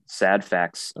sad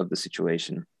facts of the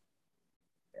situation.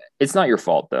 It's not your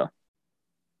fault, though.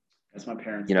 That's my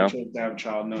parents. You know, They chose to have a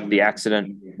child knowing the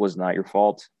accident was not your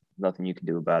fault. Nothing you can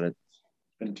do about it.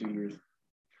 It's been 2 years.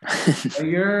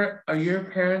 Are your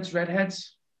parents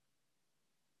redheads?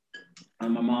 My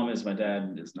mom is. My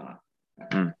dad is not.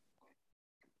 Too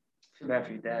bad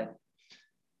for your dad.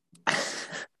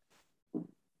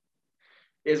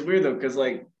 It's weird though, because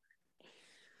like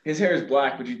his hair is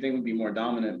black, which you think would be more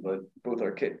dominant, but both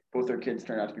their kids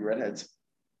turn out to be redheads.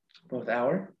 Both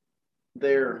our?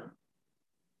 They're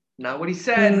not what he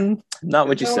said. Not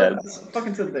what you said.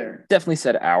 Fucking said there. Definitely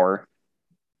said our.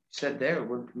 Said there.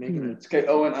 We're making it. Okay,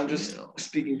 Owen, I'm just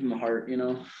speaking from the heart, you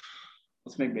know.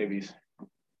 Let's make babies.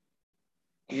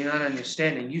 You're not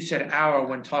understanding. You said our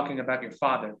when talking about your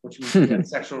father, which means you had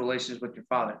sexual relations with your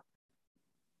father.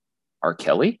 R.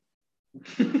 Kelly?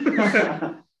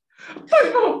 Fucking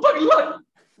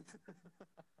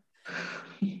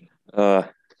the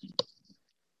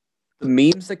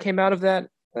memes that came out of that,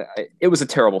 it was a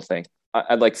terrible thing.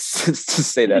 I'd like to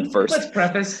say that first. Let's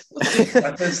preface.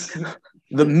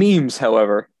 The memes,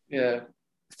 however,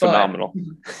 phenomenal.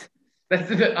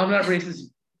 I'm not racist,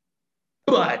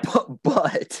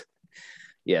 but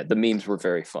yeah, the memes were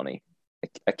very funny.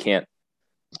 I can't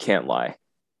lie.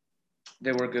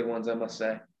 They were good ones, I must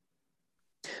say.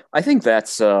 I think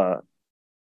that's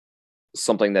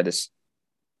something that is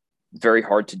very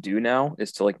hard to do now,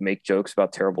 is to like make jokes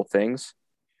about terrible things.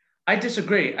 I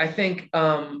disagree. I think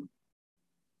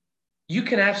you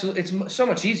can absolutely. It's so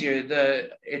much easier.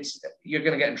 You're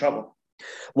going to get in trouble.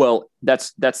 Well,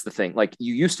 that's the thing. Like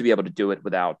you used to be able to do it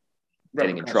without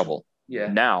getting in trouble. Yeah.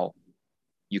 Now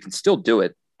you can still do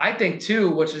it. I think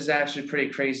too, which is actually pretty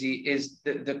crazy, is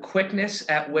the quickness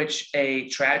at which a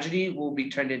tragedy will be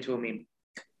turned into a meme.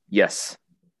 Yes.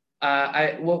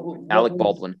 Alec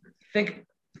Baldwin. Think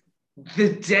the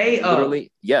day of.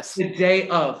 Literally, yes. The day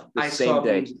of. The I same saw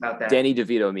day. memes about that. Danny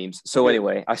DeVito memes. So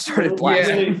anyway, I started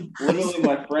blasting. Literally,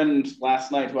 my friend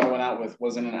last night who I went out with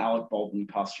was in an Alec Baldwin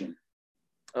costume.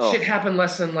 Oh. Shit happened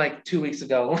less than like 2 weeks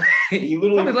ago. He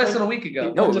literally probably less than a week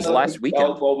ago. No, it was last weekend.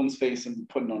 Alec Baldwin's face and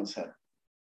put it on his head.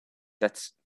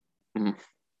 That's insane.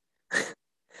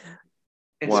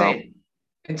 Wow.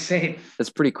 Insane. That's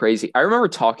pretty crazy. I remember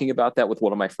talking about that with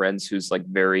one of my friends who's like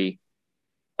very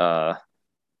I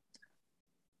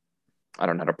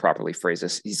don't know how to properly phrase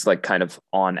this. He's like kind of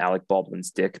on Alec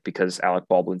Baldwin's dick because Alec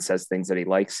Baldwin says things that he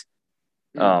likes.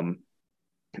 But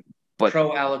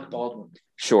pro Alec Baldwin.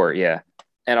 Sure, yeah.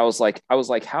 And I was like,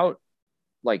 how,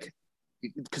 like,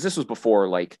 because this was before,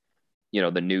 like, you know,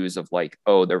 the news of like,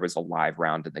 oh, there was a live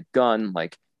round in the gun,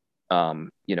 like,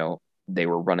 you know, they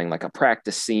were running like a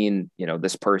practice scene. You know,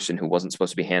 this person who wasn't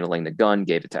supposed to be handling the gun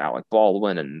gave it to Alec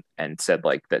Baldwin and said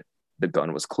like that the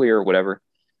gun was clear or whatever.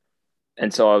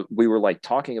 And so we were like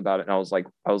talking about it, and I was like,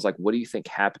 what do you think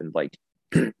happened? Like,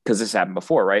 because this happened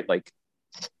before, right? Like,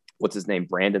 what's his name?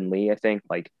 Brandon Lee, I think.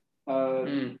 Like,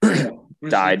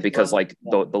 died because like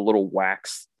the little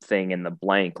wax thing in the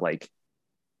blank like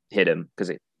hit him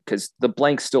because the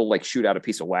blanks still like shoot out a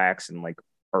piece of wax and like,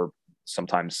 or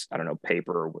sometimes I don't know,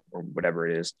 paper or whatever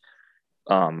it is.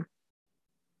 But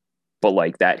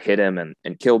like that hit him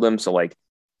and killed him. So like,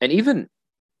 and even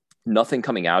nothing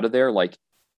coming out of there, like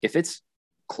if it's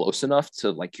close enough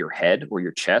to like your head or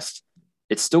your chest,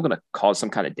 it's still going to cause some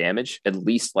kind of damage, at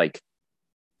least like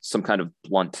some kind of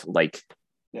blunt, like,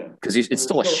 because it's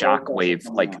still a shock wave,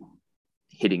 like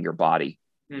hitting your body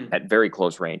at very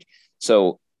close range.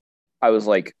 So I was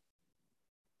like,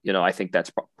 I think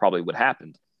that's probably what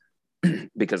happened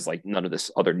because like none of this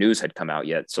other news had come out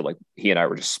yet. So like he and I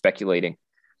were just speculating.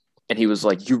 And he was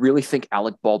like, you really think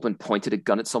Alec Baldwin pointed a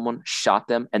gun at someone, shot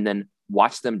them, and then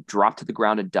watched them drop to the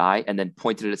ground and die, and then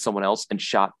pointed it at someone else and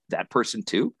shot that person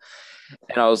too?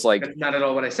 And I was like, that's not at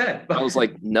all what I said. I was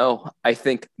like, no, I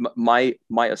think my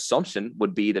assumption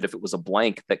would be that if it was a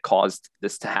blank that caused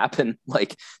this to happen,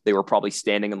 like they were probably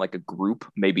standing in like a group,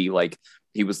 maybe like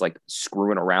he was like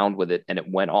screwing around with it and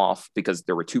it went off because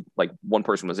there were two, like one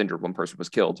person was injured, one person was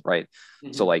killed, right?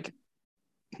 Mm-hmm. So like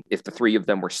if the three of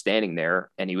them were standing there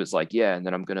and he was like, yeah, and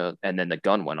then the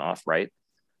gun went off, right?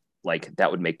 Like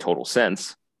that would make total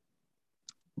sense.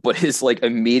 But his like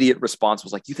immediate response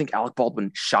was like, you think Alec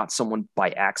Baldwin shot someone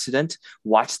by accident,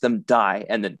 watched them die,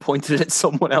 and then pointed at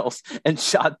someone else and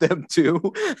shot them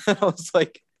too? And I was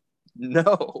like,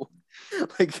 no,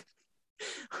 like,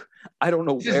 I don't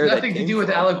know where that came from. Nothing to do with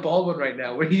Alec Baldwin right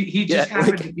now, where he just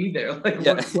happened to be there. Like,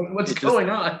 what's going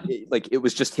on? Like, it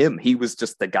was just him. He was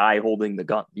just the guy holding the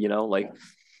gun, like,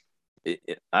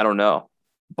 I don't know.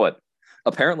 But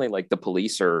apparently, like, the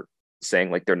police are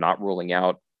saying, like, they're not ruling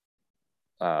out,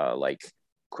 like,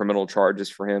 criminal charges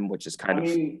for him, which is kind of...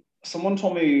 someone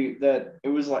told me that it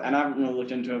was like, and I haven't really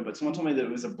looked into it, but someone told me that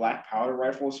it was a black powder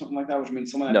rifle or something like that, which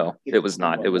means someone... No, it was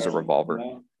not. It was a revolver.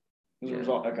 No?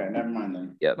 Okay, never mind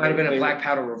then. Yeah, might have been a black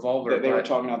powder revolver. They were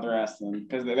talking out their ass then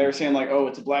because they were saying like, oh,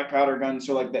 it's a black powder gun,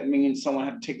 so like that means someone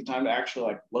had to take the time to actually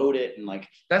like load it and like.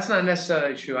 That's not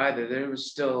necessarily true either. There was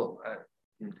still.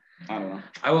 I don't know.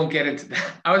 I won't get into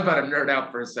that. I was about to nerd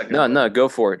out for a second. No, go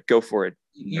for it,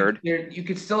 nerd. You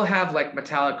could still have like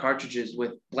metallic cartridges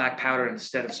with black powder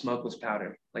instead of smokeless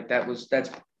powder. Like that's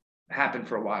happened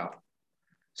for a while.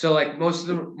 So like most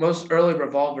early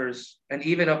revolvers, and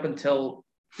even up until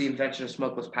the invention of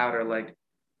smokeless powder, like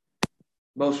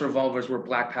most revolvers were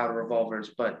black powder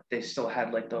revolvers, but they still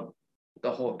had like the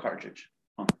whole cartridge.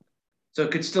 So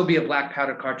it could still be a black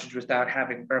powder cartridge or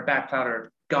a black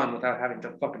powder gun without having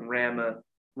to fucking ram a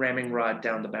ramming rod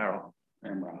down the barrel.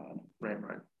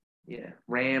 Ramrod. Yeah.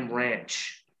 Ram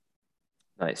Ranch.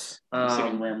 Nice.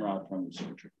 Same Ramrod from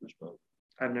Super Troopers, but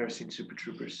I've never seen Super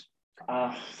Troopers.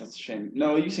 That's a shame.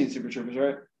 No, you've seen Super Troopers,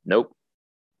 right? Nope.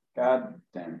 God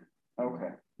damn. Okay.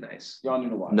 Nice. Y'all need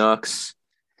to watch. Nux.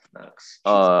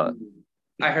 I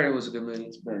heard it was a good movie.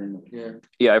 It's very good. Yeah.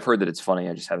 Yeah, I've heard that it's funny.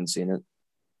 I just haven't seen it.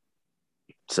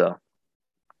 So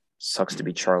sucks to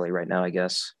be Charlie right now, I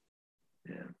guess.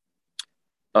 Yeah.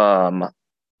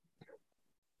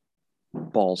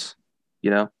 Balls,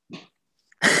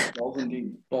 Balls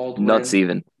indeed. Baldwin. Nuts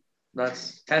even.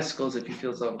 Nuts. Testicles if you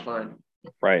feel so inclined.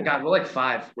 Right. God, we're like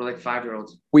 5. We're like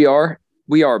 5-year-olds. We are,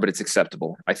 but it's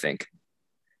acceptable, I think.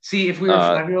 See, if we were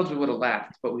 5-year-olds, we would have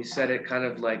laughed, but we said it kind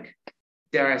of like,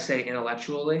 dare I say,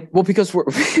 intellectually. Well, because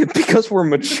we're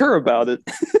mature about it.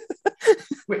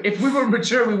 If we were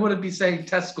mature, we wouldn't be saying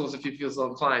testicles if you feel so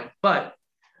inclined. But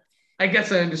I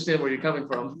guess I understand where you're coming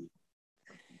from.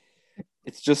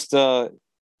 It's just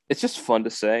fun to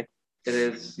say. It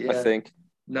is. Yeah. I think.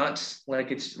 Nuts.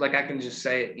 Like it's like I can just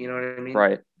say it. You know what I mean?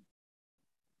 Right.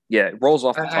 Yeah, it rolls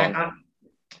off the tongue.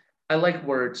 I like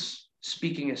words.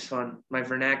 Speaking is fun. My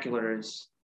vernacular is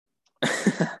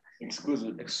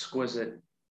exquisite.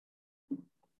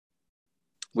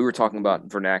 We were talking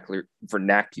about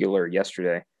vernacular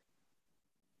yesterday.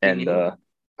 And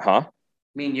huh?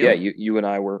 Me and you? Yeah, you and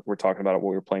I were talking about it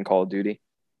while we were playing Call of Duty.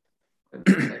 And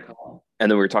then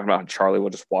we were talking about how Charlie will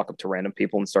just walk up to random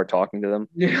people and start talking to them.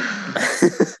 Yeah.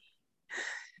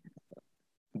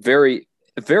 Very,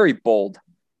 very bold.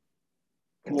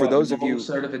 For those of you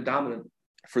assertive and dominant.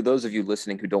 For those of you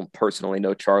listening who don't personally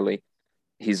know Charlie,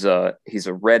 he's a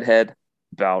redhead,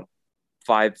 about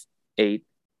 5'8". 5'7",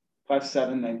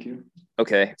 thank you.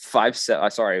 Okay,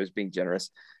 5'7". Sorry, I was being generous.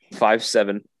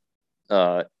 5'7",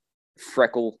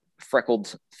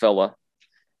 freckled fella,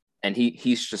 and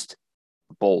he's just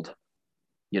bold.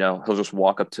 He'll just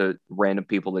walk up to random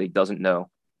people that he doesn't know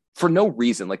for no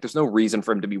reason. Like, there's no reason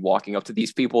for him to be walking up to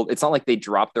these people. It's not like they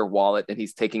dropped their wallet and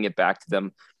he's taking it back to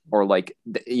them, or like,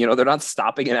 they're not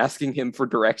stopping and asking him for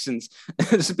directions.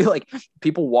 It'll just be like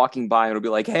people walking by and it'll be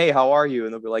like, hey, how are you?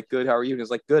 And they'll be like, good, how are you? And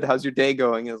it's like, good, how's your day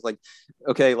going? And it's like,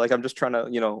 okay, like, I'm just trying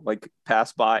to, like,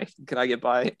 pass by. Can I get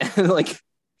by? And like,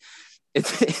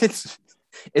 it's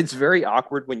very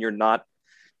awkward when you're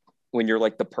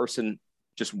like the person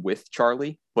just with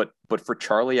Charlie, but for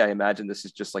Charlie, I imagine this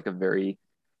is just like a very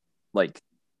like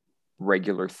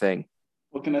regular thing.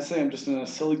 What can I say? I'm just in a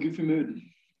silly, goofy mood.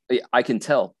 I can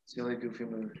tell. Silly, goofy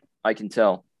mood. I can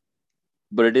tell.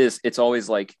 But it's always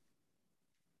like,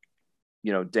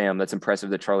 damn, that's impressive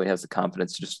that Charlie has the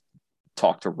confidence to just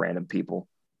talk to random people.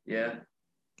 Yeah.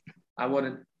 I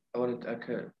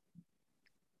could.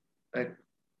 That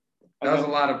was a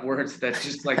lot of words that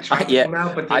just like tried to come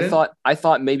out, but didn't. I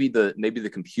thought maybe the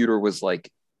computer was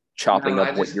like chopping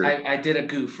up what you're. I did a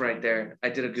goof right there. I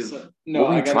did a goof. What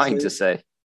were you trying to say?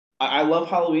 I love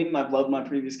Halloween and I've loved my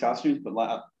previous costumes,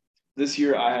 but this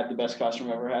year I had the best costume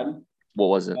I've ever had. What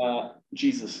was it?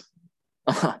 Jesus.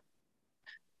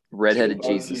 Redheaded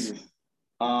Jesus.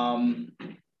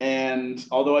 And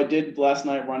although I did last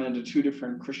night run into two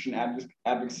different Christian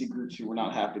advocacy groups who were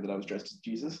not happy that I was dressed as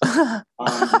Jesus. Why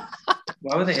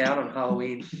were they out on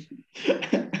Halloween?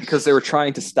 Because they were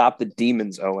trying to stop the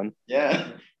demons, Owen. Yeah.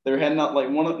 They were handing out, like,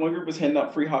 one group was handing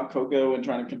out free hot cocoa and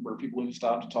trying to convert people who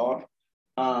stopped to talk.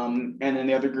 And then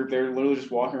the other group, they were literally just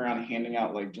walking around and handing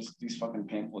out, like, just these fucking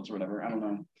pamphlets or whatever. I don't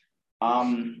know.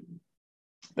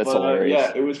 That's hilarious.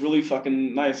 Yeah, it was really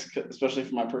fucking nice, especially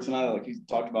for my personality. Like, he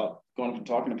talked about going up and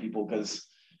talking to people because,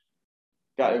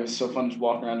 God, it was so fun just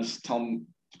walking around just telling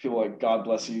people, like, God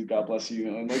bless you,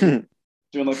 and, like,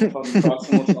 doing, like, the fucking cross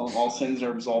and all sins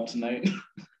are absolved tonight.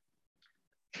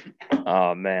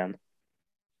 Oh, man.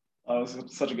 It was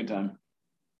such a good time.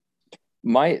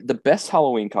 The best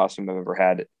Halloween costume I've ever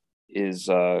had is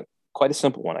quite a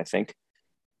simple one, I think.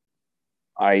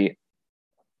 I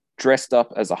dressed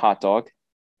up as a hot dog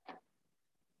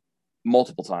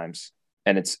multiple times,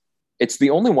 and it's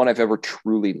the only one I've ever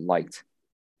truly liked.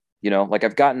 Like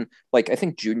I've gotten, like, I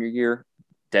think junior year,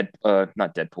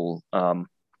 not Deadpool. I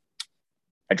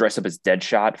dressed up as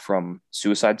Deadshot from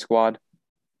Suicide Squad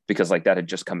because like that had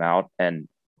just come out, and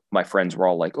my friends were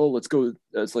all like, "Oh, let's go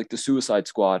as like the Suicide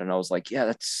Squad," and I was like, "Yeah,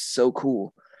 that's so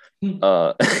cool." And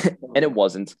it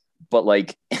wasn't, but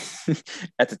like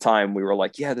at the time we were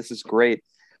like, "Yeah, this is great,"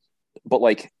 but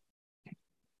like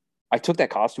I took that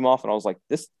costume off and I was like,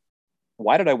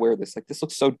 why did I wear this? Like, this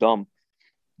looks so dumb.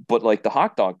 But like the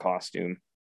hot dog costume,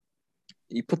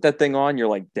 you put that thing on, you're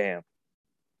like, damn,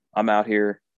 I'm out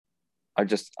here. I'm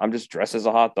just dressed as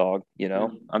a hot dog,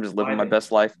 I'm just living my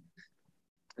best life.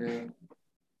 Yeah.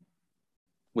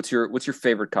 What's your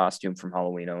favorite costume from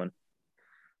Halloween, Owen?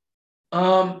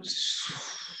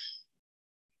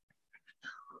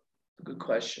 Good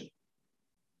question.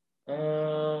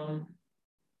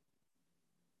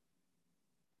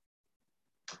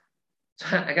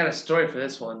 I got a story for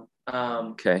this one.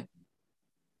 Okay.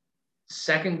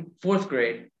 Fourth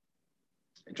grade,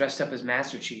 I dressed up as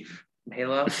Master Chief from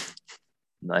Halo.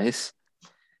 Nice.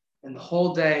 And the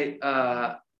whole day,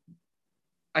 I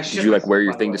shit. Did you like wear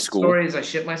your thing to school? The story is I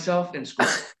shit myself in school.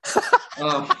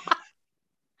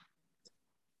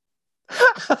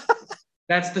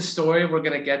 That's the story. We're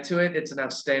gonna get to it. It's an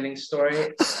outstanding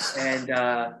story, and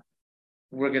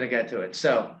we're gonna get to it.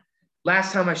 So,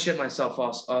 last time I shit myself,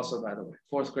 also by the way,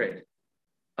 fourth grade.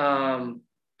 The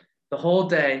whole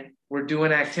day we're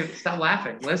doing activity. Stop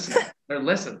laughing. Listen. I'm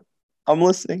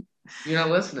listening. You're not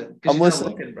listening. I'm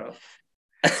listening, looking, bro.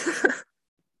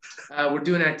 We're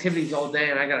doing activities all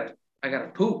day, and I gotta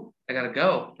poop. I gotta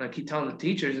go. And I keep telling the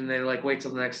teachers, and they're like, wait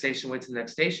till the next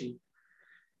station.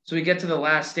 So we get to the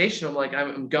last station. I'm like,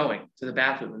 I'm going to the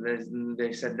bathroom. And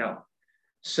they said no.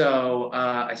 So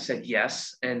I said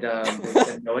yes. And they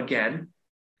said no again.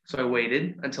 So I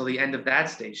waited until the end of that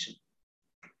station,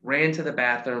 ran to the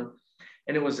bathroom,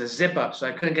 and it was a zip up. So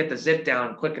I couldn't get the zip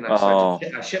down quick enough. So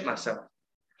I shit myself.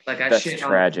 Like That's shit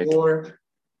tragic. On the floor.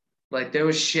 Like there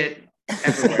was shit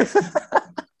everywhere.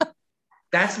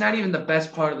 That's not even the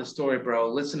best part of the story,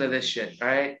 bro. Listen to this shit, all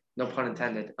right? No pun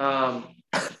intended.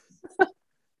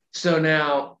 So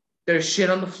now there's shit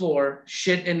on the floor,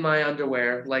 shit in my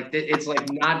underwear. Like it's like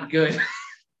not good.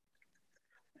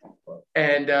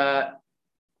 And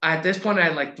at this point, I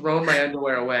had like thrown my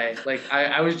underwear away. Like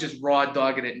I was just raw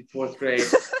dogging it in fourth grade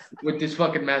with this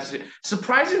fucking Master.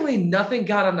 Surprisingly, nothing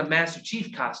got on the Master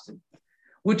Chief costume,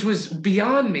 which was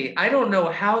beyond me. I don't know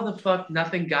how the fuck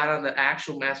nothing got on the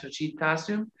actual Master Chief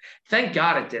costume. Thank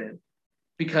God it didn't,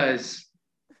 because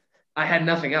I had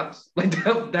nothing else. Like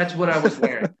that's what I was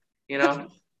wearing,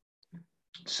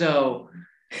 So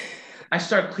I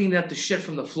start cleaning up the shit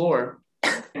from the floor.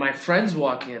 My friends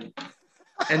walk in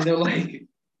and they're like,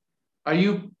 "Are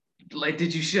you like,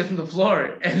 did you shit on the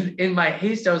floor?" And in my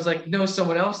haste, I was like, "No,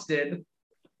 someone else did."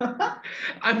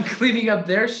 I'm cleaning up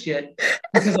their shit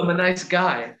because I'm a nice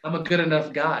guy. I'm a good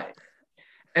enough guy.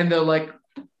 And they're like,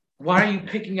 why are you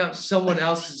picking up someone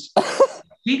else's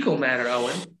fecal matter,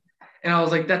 Owen? And I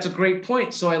was like, that's a great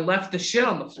point. So I left the shit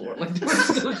on the floor. Like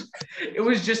it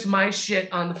was just my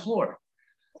shit on the floor.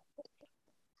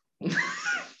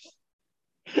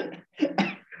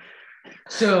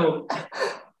 So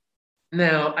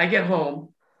now I get home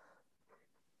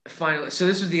finally. So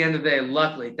this was the end of the day.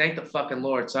 Luckily, thank the fucking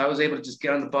Lord. So I was able to just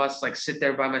get on the bus, like sit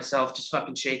there by myself, just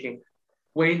fucking shaking,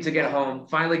 waiting to get home.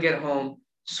 Finally get home,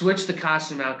 switch the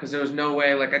costume out because there was no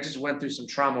way. Like I just went through some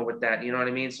trauma with that. You know what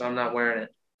I mean? So I'm not wearing it.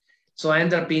 So I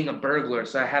ended up being a burglar.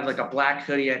 So I had like a black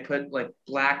hoodie. I put like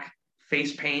black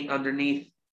face paint underneath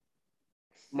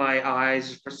my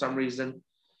eyes for some reason.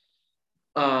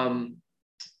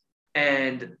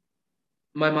 And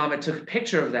my mom had took a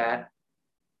picture of that.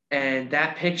 And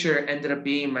that picture ended up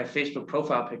being my Facebook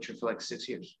profile picture for like 6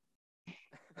 years.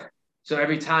 So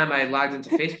every time I logged into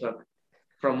Facebook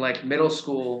from like middle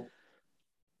school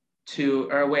to,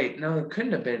 or wait, no, it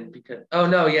couldn't have been because, oh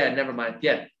no, yeah, never mind.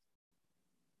 Yeah.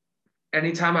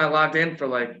 Anytime I logged in for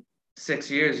like 6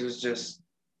 years, it was just,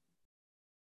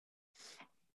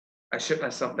 I shit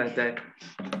myself that day.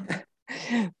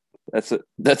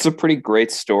 That's a pretty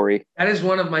great story. That is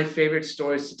one of my favorite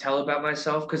stories to tell about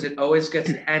myself because it always gets,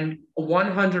 and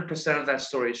 100% of that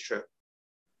story is true.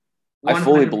 I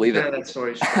fully believe it. Of that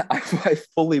story is true. I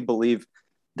fully believe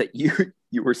that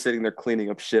you were sitting there cleaning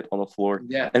up shit on the floor.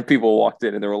 Yeah. And people walked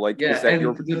in and they were like, yeah, is that and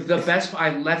your the best,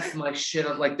 I left my shit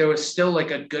on, like there was still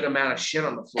like a good amount of shit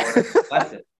on the floor. I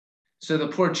left it. So the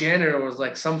poor janitor was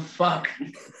like, some fuck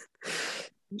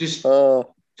just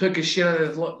took a shit on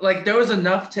the floor. Like there was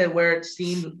enough to where it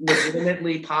seemed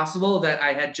legitimately possible that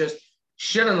I had just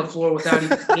shit on the floor without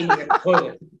even aiming at the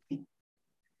toilet.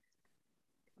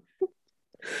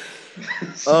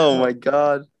 Oh my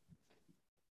God.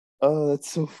 Oh, that's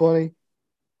so funny.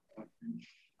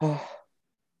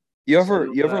 You ever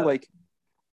like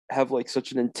have like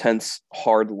such an intense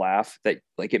hard laugh that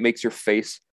like it makes your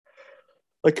face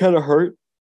like kind of hurt?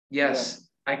 Yes. Yeah.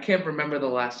 I can't remember the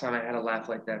last time I had a laugh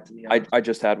like that, to be honest. I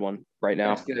just had one right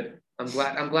now. That's good. I'm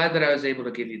glad that I was able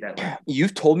to give you that laugh.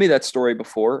 You've told me that story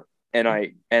before, and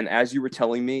as you were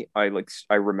telling me, I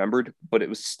remembered, but it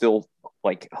was still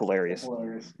like hilarious.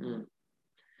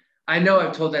 I know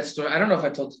I've told that story. I don't know if I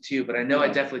told it to you, but I know I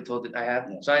definitely told it. I have.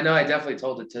 Yeah. So I know I definitely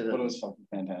told it to But it was fucking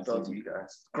fantastic. Both of you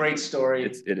guys. Great story.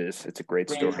 It is. It's a great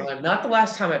story. Time. Not the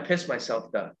last time I pissed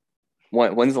myself, though.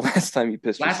 When's the last time you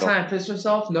pissed yourself? Last time I pissed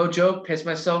myself, no joke, pissed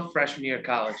myself freshman year of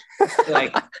college.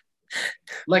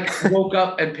 like woke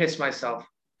up and pissed myself,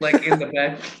 like in the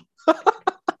bed.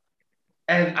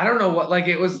 And I don't know what, like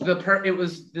it was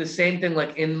the same thing.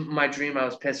 Like in my dream, I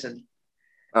was pissing.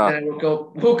 And I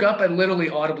woke up and literally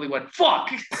audibly went,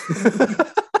 fuck.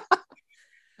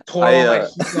 Tore all my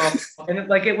sheets off. And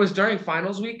it was during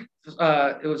finals week.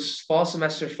 It was fall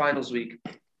semester finals week.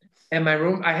 And my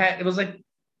room, it was like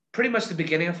pretty much the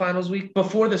beginning of finals week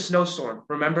before the snowstorm.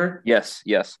 Remember? Yes.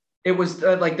 It was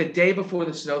like the day before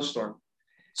the snowstorm.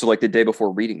 So like the day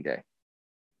before reading day.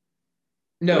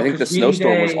 No, I think the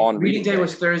snowstorm was on reading day.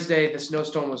 Was Thursday. The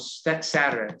snowstorm was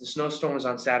Saturday. The snowstorm was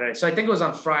on Saturday. So I think it was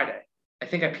on Friday. I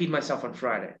think I peed myself on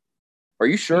Friday. Are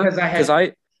you sure? Because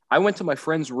I went to my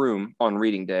friend's room on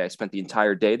reading day. I spent the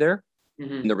entire day there,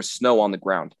 and there was snow on the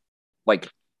ground,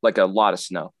 like a lot of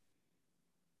snow.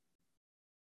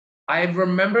 I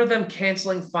remember them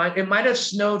canceling. It might have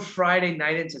snowed Friday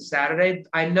night into Saturday.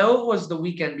 I know it was the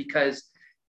weekend because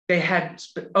they had.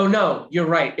 Oh no, you're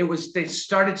right. They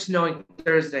started snowing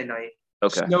Thursday night.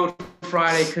 Okay. Snowed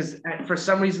Friday because for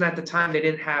some reason at the time they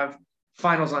didn't have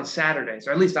finals on Saturdays,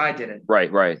 or at least I didn't.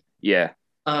 Right. Yeah.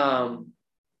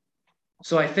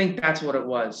 So I think that's what it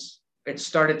was. It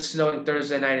started snowing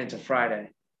Thursday night into Friday.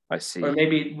 I see. Or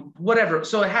maybe whatever.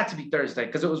 So it had to be Thursday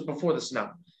because it was before the snow.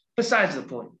 Besides the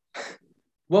point.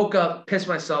 Woke up, pissed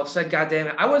myself, said, God damn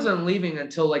it. I wasn't leaving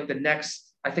until like the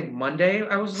next, I think Monday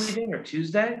I was leaving or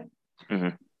Tuesday.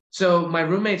 Mm-hmm. So my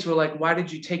roommates were like, why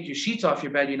did you take your sheets off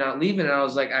your bed? You're not leaving. And I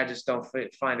was like, I just don't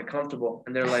find it comfortable.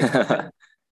 And they're like,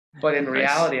 but in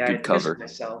reality, I pissed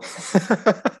myself.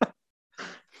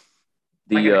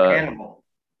 Like an animal.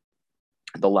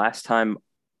 The last time,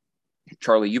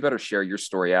 Charlie, you better share your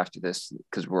story after this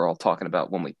because we're all talking about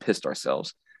when we pissed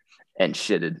ourselves and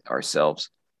shitted ourselves.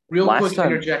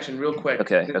 Interjection, real quick.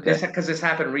 Okay. Because this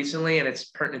happened recently and it's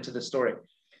pertinent to the story.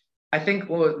 I think,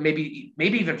 maybe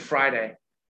even Friday,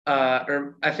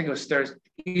 or I think it was Thursday,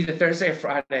 either Thursday or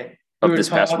Friday. Of this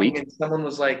past week? And someone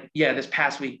was like, yeah, this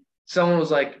past week. Someone was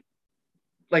like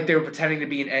they were pretending to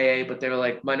be an AA, but they were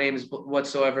like, my name is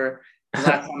whatsoever. The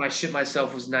last time I shit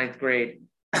myself was 9th grade.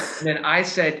 And then I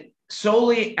said,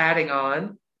 solely adding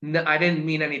on No, I didn't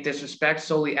mean any disrespect.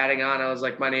 Solely adding on, I was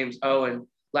like, my name's Owen.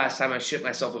 Last time I shit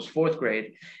myself was fourth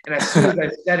grade. And as soon as I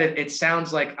said it, it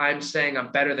sounds like I'm saying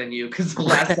I'm better than you because the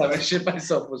last time I shit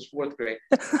myself was fourth grade.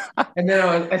 And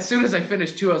then as soon as I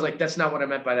finished too, I was like, that's not what I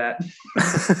meant by that.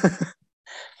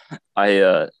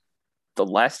 The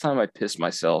last time I pissed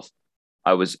myself,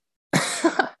 I was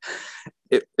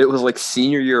it was like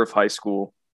senior year of high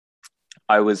school.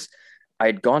 I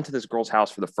had gone to this girl's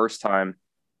house for the first time,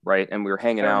 right? And we were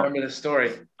hanging out. I remember the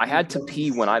story. I had to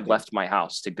pee when I left my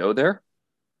house to go there,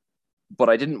 but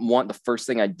I didn't want the first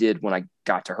thing I did when I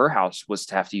got to her house was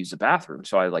to have to use the bathroom.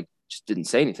 So I like just didn't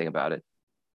say anything about it.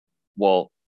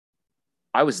 Well,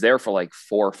 I was there for like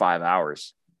 4 or 5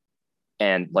 hours.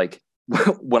 And like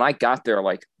when I got there,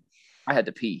 like I had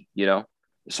to pee, you know?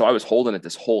 So I was holding it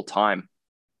this whole time.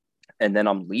 And then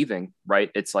I'm leaving, right?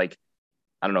 It's like,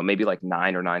 I don't know, maybe like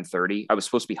 9 or 9:30. I was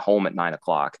supposed to be home at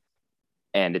 9:00.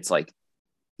 And it's like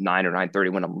 9 or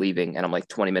 9:30 when I'm leaving. And I'm like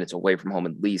 20 minutes away from home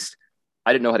at least.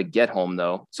 I didn't know how to get home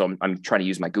though. So I'm trying to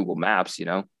use my Google Maps, you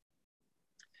know?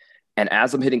 And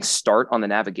as I'm hitting start on the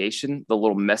navigation, the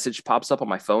little message pops up on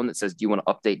my phone that says, do you want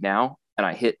to update now? And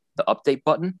I hit the update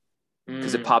button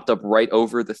because it popped up right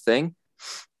over the thing.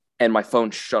 And my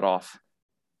phone shut off.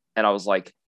 And I was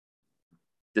like,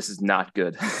 this is not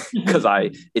good because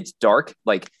it's dark.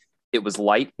 Like it was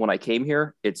light when I came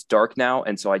here. It's dark now.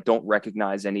 And so I don't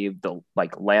recognize any of the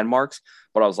like landmarks,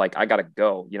 but I was like, I got to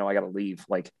go, you know, I got to leave.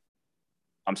 Like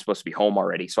I'm supposed to be home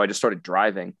already. So I just started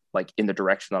driving like in the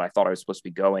direction that I thought I was supposed to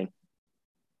be going.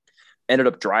 Ended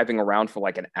up driving around for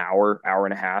like an hour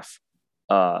and a half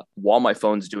while my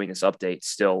phone's doing this update,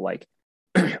 still like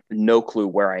no clue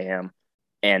where I am.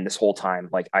 And this whole time,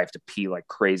 like I have to pee like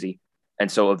crazy. And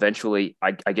so eventually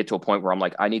I get to a point where I'm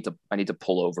like, I need to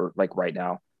pull over like right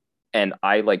now. And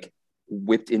I like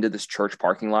whipped into this church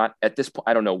parking lot at this point.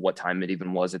 I don't know what time it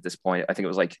even was at this point. I think it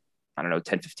was like, I don't know,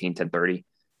 10:15, 10:30.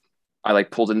 I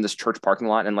like pulled in this church parking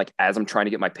lot. And like, as I'm trying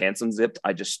to get my pants unzipped,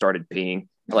 I just started peeing.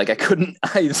 Like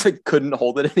I just like couldn't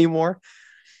hold it anymore.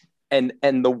 And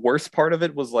the worst part of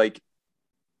it was like,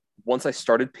 once I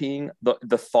started peeing,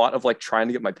 the thought of like trying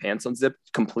to get my pants unzipped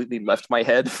completely left my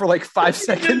head for like 5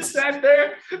 seconds. You just sat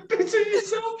there pissing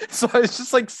yourself. So I was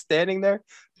just like standing there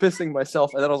pissing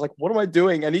myself. And then I was like, what am I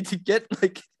doing? I need to get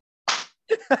like.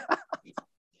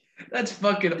 That's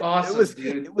fucking awesome,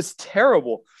 dude. It was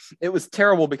terrible. It was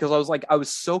terrible because I was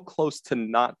so close to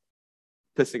not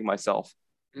pissing myself.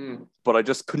 But I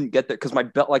just couldn't get there because my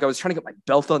belt, like I was trying to get my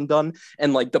belt undone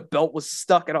and like the belt was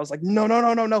stuck and I was like, no,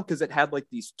 because it had like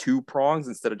these 2 prongs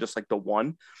instead of just like the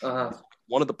one.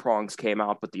 One of the prongs came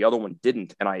out, but the other one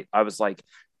didn't. And I was like,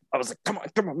 come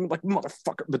on, like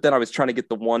motherfucker. But then I was trying to get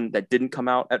the one that didn't come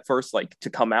out at first, like to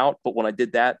come out. But when I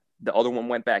did that, the other one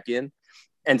went back in.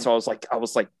 And so I was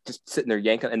like just sitting there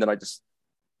yanking, and then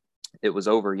it was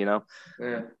over, you know?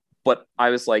 Yeah. But I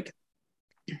was like,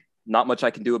 not much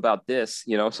I can do about this,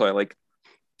 you know? So I like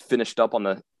finished up on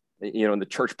the, you know, in the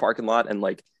church parking lot. And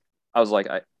like, I was like,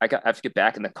 I have to get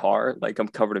back in the car. Like I'm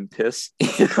covered in piss,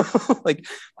 you know, like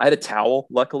I had a towel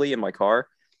luckily in my car.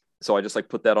 So I just like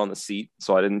put that on the seat.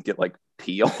 So I didn't get like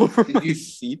pee all over my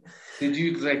seat. Did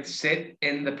you like sit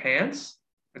in the pants?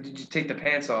 Or did you take the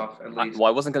pants off at least? Well,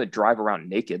 I wasn't going to drive around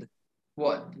naked.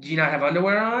 What? Do you not have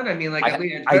underwear on? I mean, like at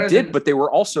least I did, but they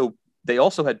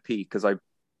also had pee because I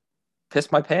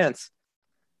pissed my pants.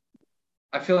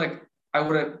 I feel like I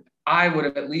would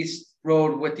have at least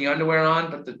rode with the underwear on,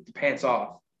 but the pants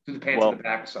off. Threw the pants in the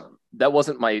back or something. That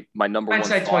wasn't my number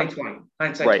Hindsight one.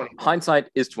 2020. Right. Hindsight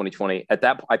is 2020. At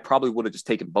that, I probably would have just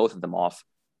taken both of them off,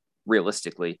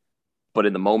 realistically. But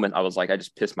in the moment, I was like, I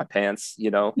just pissed my pants.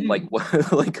 You know, like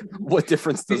what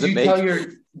difference does it make?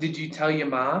 Did you tell your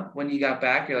mom when you got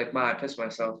back? You're like, Ma, I pissed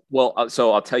myself. Well,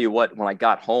 so I'll tell you what. When I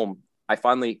got home, I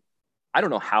don't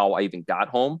know how I even got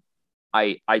home.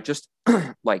 I just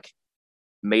like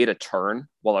made a turn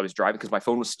while I was driving because my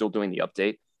phone was still doing the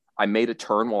update. I made a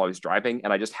turn while I was driving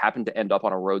and I just happened to end up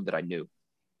on a road that I knew.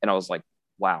 And I was like,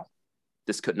 wow,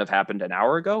 this couldn't have happened an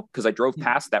hour ago because I drove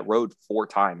past that road 4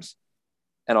 times.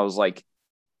 And I was like,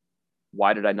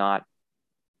 why did I not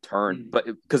turn? But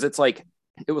because it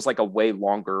was like a way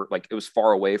longer, like it was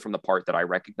far away from the part that I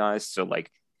recognized. So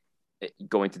like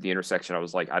going to the intersection, I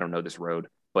was like, I don't know this road,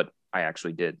 but I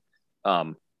actually did.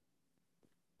 But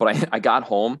I got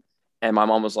home and my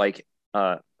mom was like,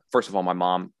 first of all, my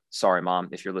mom, sorry, Mom,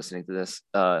 if you're listening to this,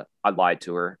 I lied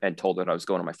to her and told her that I was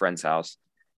going to my friend's house.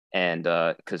 And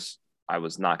because I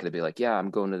was not going to be like, yeah, I'm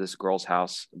going to this girl's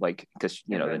house. Like, because,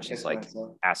 you know, then she's like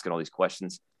asking all these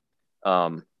questions.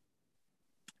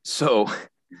 So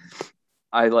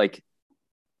I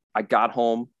got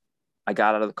home I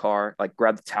got out of the car, like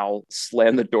grabbed the towel,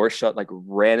 slammed the door shut, like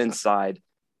ran inside,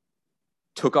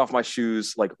 took off my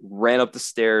shoes, like ran up the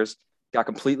stairs, got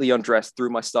completely undressed, threw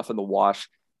my stuff in the wash,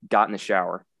 got in the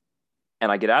shower.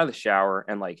 And I get out of the shower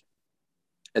and like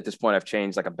at this point I've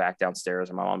changed, like I'm back downstairs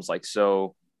and my mom's like,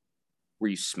 so were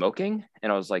you smoking?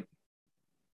 And I was like,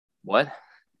 what?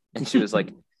 And she was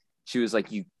like,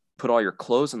 you put all your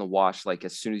clothes in the wash like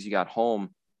as soon as you got home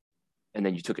and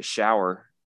then you took a shower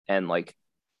and like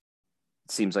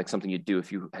it seems like something you'd do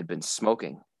if you had been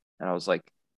smoking. And I was like,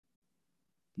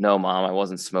 no, Mom, I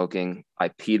wasn't smoking. I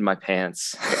peed my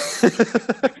pants.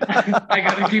 I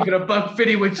gotta keep it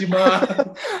 $1.50 with you,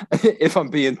 Mom. If I'm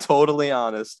being totally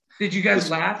honest. Did you guys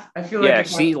laugh? I feel yeah, like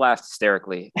she laughed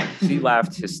hysterically. She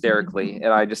laughed hysterically. And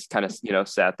I just kind of,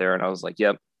 sat there and I was like,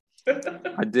 yep,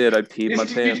 I did. I peed my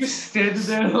pants. You just stood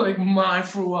there like, I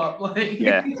threw up. Like,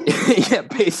 yeah. Yeah,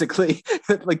 basically.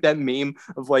 Like that meme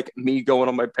of like me going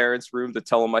on my parents' room to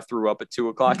tell them I threw up at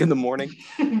 2:00 in the morning.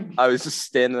 I was just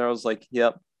standing there. I was like,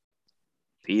 yep,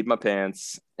 peed my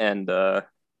pants. And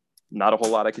not a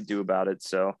whole lot I could do about it.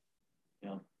 So,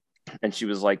 yeah. And she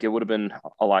was like, it would have been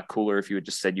a lot cooler if you had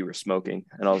just said you were smoking.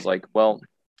 And I was like, well,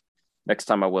 next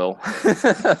time I will.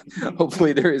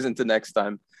 Hopefully there isn't a next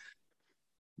time.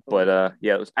 But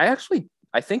yeah,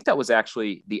 I think that was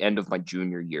actually the end of my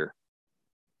junior year.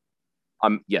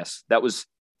 Yes, that was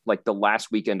like the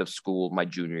last weekend of school, my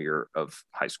junior year of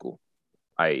high school.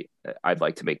 I'd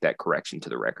like to make that correction to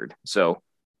the record. So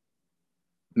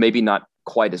maybe not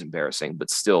quite as embarrassing, but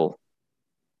still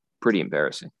pretty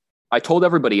embarrassing. I told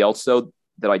everybody else though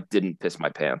that I didn't piss my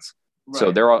pants. Right.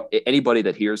 So anybody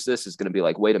that hears this is going to be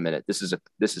like, wait a minute, this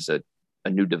is a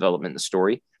new development in the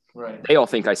story. Right. They all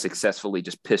think I successfully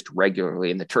just pissed regularly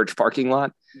in the church parking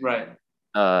lot. Right.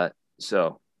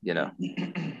 So,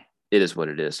 it is what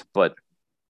it is. But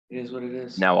it is what it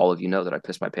is. Now all of you know that I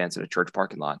pissed my pants in a church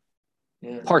parking lot.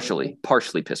 Yeah. Partially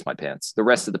pissed my pants. The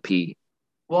rest of the pee.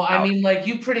 Well, I mean, like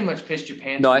you pretty much pissed your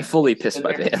pants. No, I fully pissed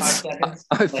my pants.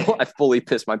 I fully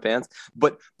pissed my pants.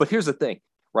 But here's the thing,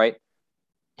 right?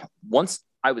 Once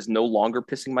I was no longer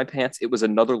pissing my pants, it was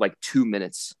another like 2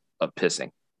 minutes of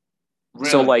pissing. Really?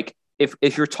 So like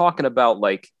if you're talking about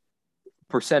like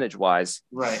percentage wise,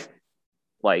 right?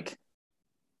 Like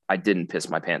I didn't piss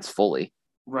my pants fully,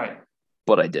 right?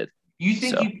 But I did. You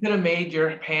think you could have made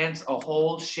your pants a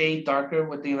whole shade darker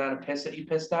with the amount of piss that you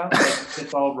pissed out? Like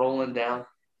it's all rolling down.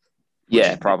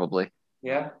 Yeah, probably.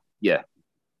 Yeah. Yeah.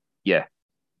 Yeah.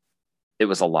 It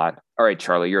was a lot. All right,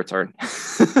 Charlie, your turn.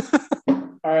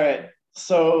 All right.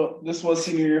 So this was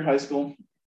senior year of high school.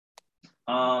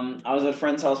 I was at a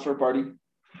friend's house for a party.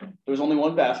 There was only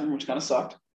one bathroom, which kind of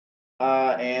sucked.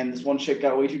 And this one chick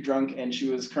got way too drunk, and she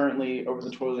was currently over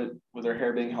the toilet with her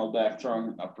hair being held back,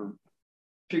 throwing up her,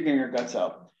 puking her guts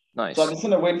out. Nice. So I've been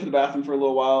sitting there waiting for the bathroom for a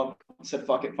little while. I said,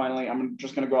 fuck it, finally. I'm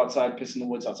just going to go outside, piss in the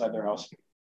woods outside their house.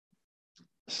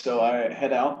 So I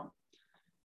head out,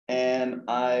 and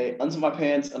I unzip my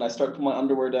pants, and I start pulling my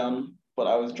underwear down, but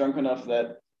I was drunk enough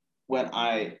that when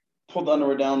I pulled the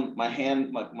underwear down, my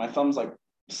hand, my thumbs like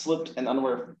slipped and the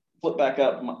underwear flipped back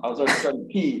up. I was already starting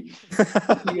to pee.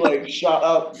 He like shot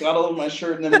up, got all over my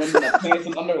shirt, and then went in my pants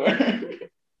and underwear.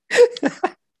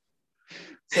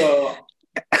 So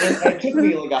it took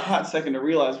me like a hot second to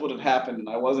realize what had happened, and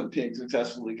I wasn't peeing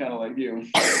successfully, kind of like you.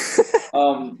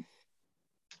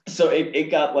 So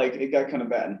it got kind of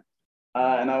bad,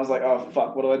 and I was like, oh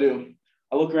fuck, what do I do?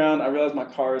 I look around, I realize my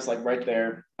car is like right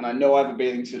there, and I know I have a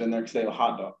bathing suit in there because they have a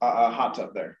hot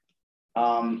tub there.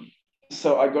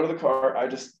 So I go to the car, I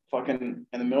just fucking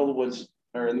in the middle of the woods,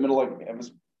 or in the middle of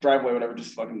this driveway, whatever,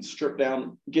 just fucking strip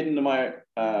down, get into my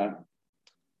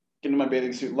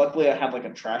bathing suit. Luckily, I had like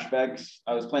a trash bag.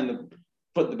 I was planning to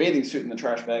put the bathing suit in the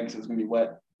trash bag because it was gonna be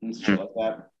wet and shit like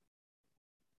that.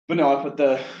 But no, I put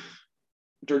the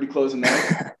dirty clothes in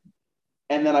there,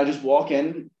 and then I just walk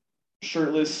in,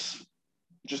 shirtless,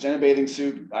 just in a bathing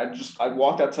suit. I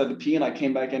walked outside to pee, and I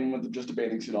came back in with just a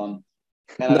bathing suit on.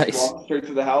 And I just walk straight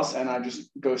to the house, and I just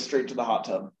go straight to the hot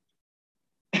tub.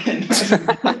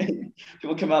 And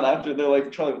people come out after, they're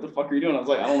like, Charlie, what the fuck are you doing? I was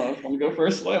like, I don't know. I'm going to go for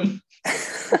a swim.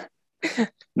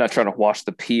 Not trying to wash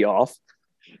the pee off.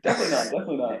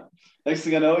 Definitely not. Next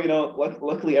thing I know,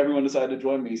 luckily everyone decided to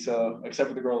join me. So, except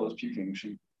for the girl that was puking,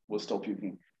 she was still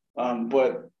puking.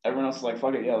 But everyone else was like,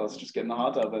 fuck it, yeah, let's just get in the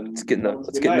hot tub. And let's get in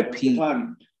the pee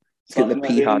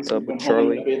hot tub with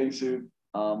Charlie. Bathing suit.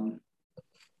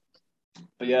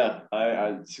 But yeah,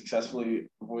 I successfully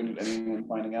avoided anyone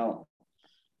finding out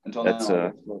until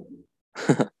now.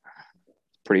 That's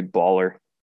pretty baller.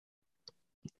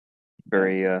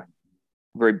 Very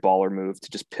baller move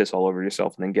to just piss all over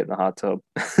yourself and then get in the hot tub.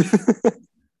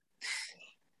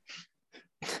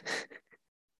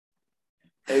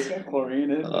 It's got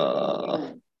chlorine in it.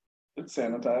 Uh, It's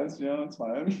sanitized. Yeah, it's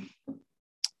fine.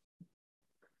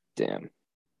 Damn.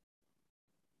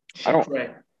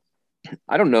 Right.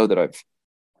 I don't know that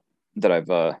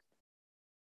I've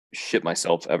shit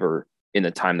myself ever in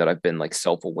the time that I've been like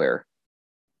self-aware.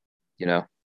 You know,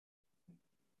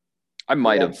 I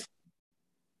might have.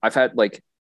 I've had like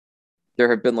there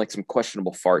have been like some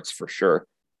questionable farts for sure,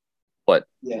 but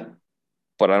Yeah.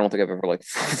 I don't think I've ever like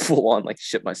full on like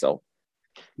shit myself.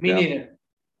 Me Yeah. neither.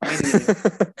 Me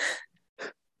neither.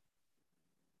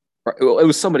 Right. Well, it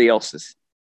was somebody else's,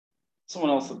 Someone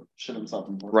else that shit himself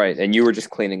in porch. right? And you were just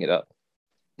cleaning it up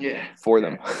Yeah. for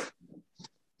them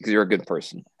because you're a good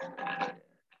person.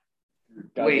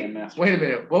 Wait a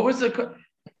minute. What was the?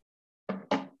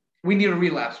 We need a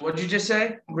relapse. What did you just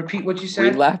say? Repeat what you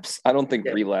said. Relapse? I don't think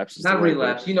Yeah. relapse is Not the right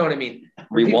relapse. word. You know what I mean.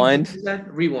 Rewind.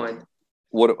 Rewind.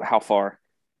 What? How far?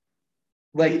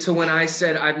 Like to when I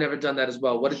said I've never done that as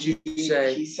well. What did you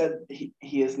say? He said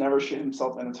he has never shit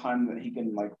himself in a time that he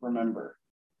can like remember.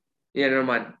 Yeah, never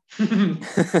mind.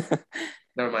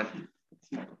 Never mind.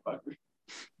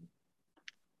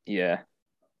 Yeah.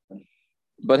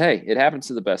 But hey, it happens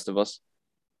to the best of us.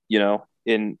 You know,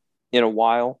 in a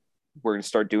while, we're gonna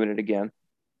start doing it again.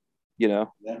 You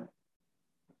know, Yeah.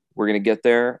 we're gonna get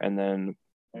there, and then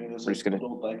Maybe we're just gonna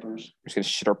diapers.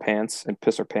 shit our pants and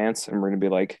piss our pants, and we're gonna be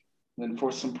like, And then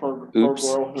force some poor oops.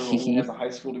 girl who only has a high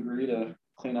school degree to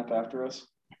clean up after us.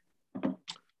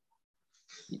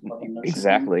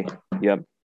 Exactly. Yep.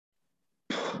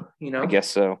 You know. I guess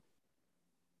so.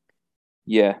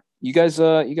 Yeah. You guys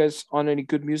on any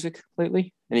good music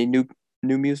lately? Any new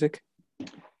music?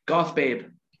 Goth Babe.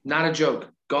 Not a joke.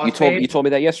 Goth You told me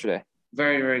that yesterday.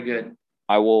 Very, very good.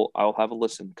 I'll have a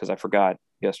listen because I forgot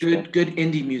yesterday. Good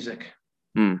indie music.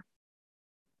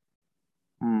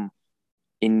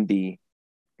 Indie.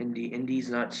 Indie's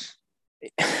nuts.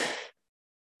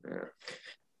 Yeah.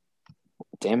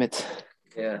 Damn it.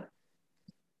 Yeah.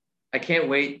 I can't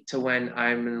wait to when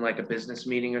I'm in like a business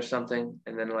meeting or something,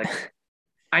 and then like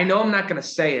I know I'm not gonna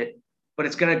say it, but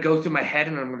it's gonna go through my head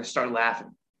and I'm gonna start laughing.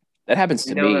 That happens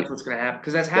to me. That's what's gonna happen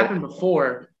because that's happened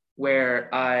before where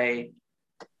I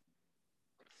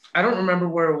don't remember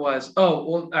where it was. Oh,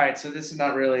 well, all right. So this is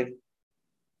not really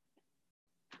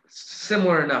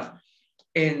similar enough.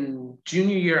 In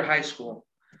junior year of high school,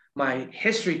 my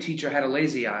history teacher had a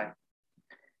lazy eye,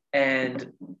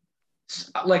 and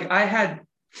like I had,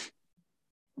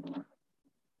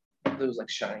 it was like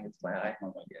shining into my eye.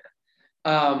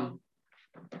 Yeah.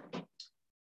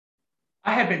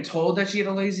 I had been told that she had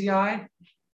a lazy eye.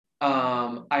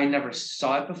 I never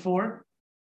saw it before,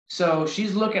 so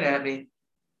she's looking at me,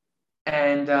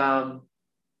 and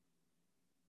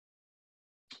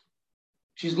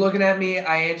she's looking at me.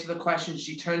 I answer the question.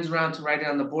 She turns around to write it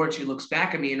on the board. She looks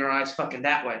back at me, and her eyes fucking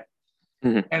that way.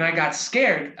 Mm-hmm. And I got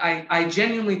scared. I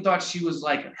genuinely thought she was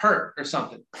like hurt or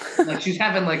something. Like she's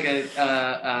having like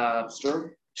a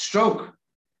stroke.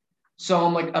 So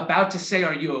I'm like about to say,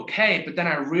 "Are you okay?" But then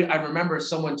I remember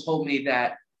someone told me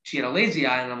that she had a lazy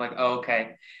eye, and I'm like, "Oh,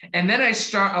 okay." And then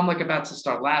I'm like about to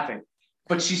start laughing,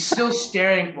 but she's still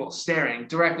staring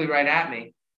directly right at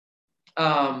me.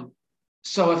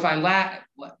 So if I laugh,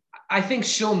 I think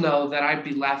she'll know that I'd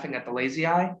be laughing at the lazy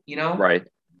eye, you know? Right.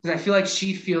 Because I feel like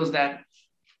she feels that.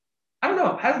 I don't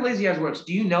know. How does lazy eyes works?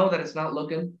 Do you know that it's not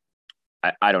looking?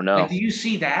 I don't know. Like, do you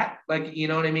see that? Like, you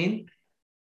know what I mean?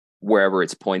 Wherever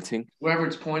it's pointing. Wherever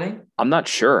it's pointing? I'm not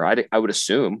sure. I would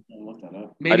assume.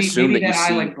 Maybe that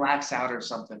eye like blacks out or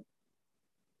something.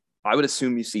 I would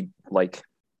assume you see like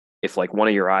if like one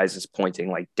of your eyes is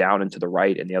pointing like down and to the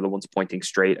right and the other one's pointing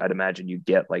straight, I'd imagine you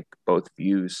get like both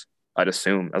views. I'd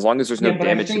assume as long as there's no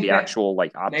damage to the actual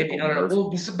like optical nerve. Well,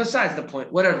 besides the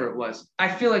point, whatever it was, I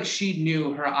feel like she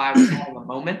knew her eye was having a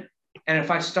moment, and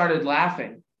if I started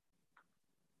laughing,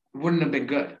 it wouldn't have been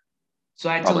good. So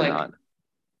I had Probably to like, not.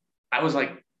 I was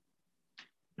like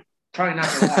trying not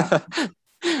to laugh.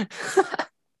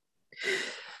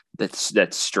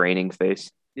 That straining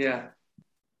face. Yeah.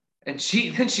 And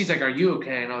she's like, "Are you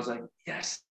okay?" And I was like,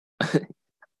 "Yes,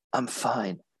 I'm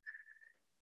fine."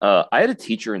 I had a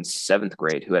teacher in 7th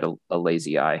grade who had a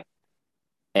lazy eye,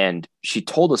 and she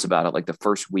told us about it like the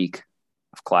first week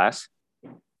of class.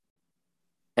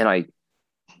 And I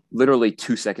literally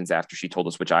 2 seconds after she told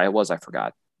us which eye it was, I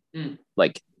forgot.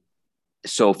 Like,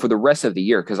 so for the rest of the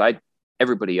year, because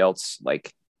everybody else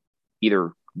like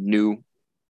either knew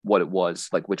what it was,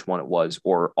 like which one it was,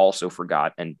 or also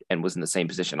forgot and was in the same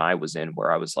position I was in,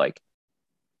 where I was like,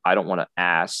 I don't want to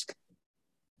ask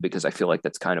because I feel like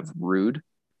that's kind of rude.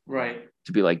 Right.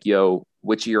 To be like, yo,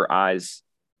 which of your eyes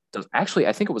actually,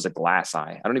 I think it was a glass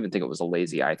eye. I don't even think it was a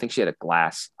lazy eye. I think she had a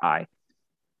glass eye.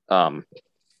 But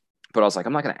I was like,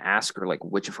 I'm not going to ask her like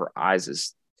which of her eyes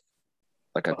is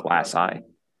like a glass eye.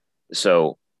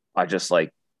 So I just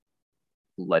like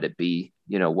let it be,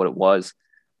 what it was.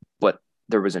 But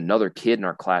there was another kid in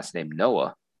our class named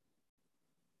Noah,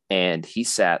 and he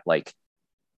sat like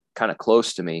kind of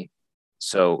close to me.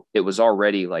 So it was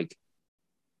already like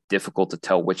difficult to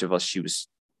tell which of us she was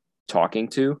talking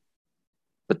to.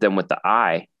 But then with the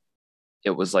eye,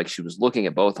 it was like she was looking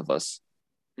at both of us.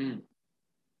 Mm.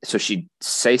 So she'd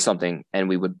say something and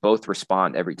we would both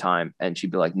respond every time. And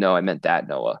she'd be like, no, I meant that,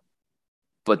 Noah.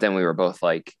 But then we were both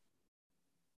like,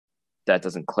 that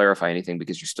doesn't clarify anything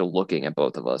because you're still looking at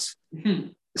both of us.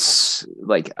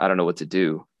 Like, I don't know what to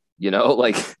do,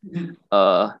 like,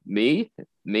 me.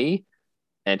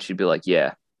 And she'd be like,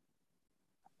 yeah.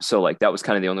 So like, that was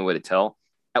kind of the only way to tell.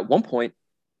 At one point,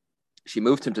 she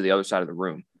moved him to the other side of the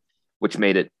room, which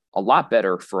made it a lot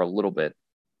better for a little bit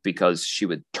because she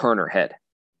would turn her head.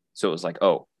 So it was like,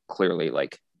 oh, clearly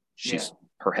like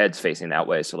her head's facing that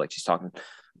way. So like she's talking,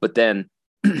 but then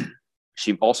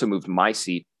she also moved my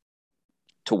seat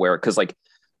to where, cause like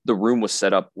the room was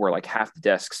set up where like half the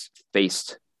desks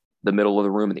faced the middle of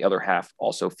the room and the other half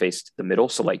also faced the middle.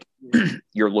 So like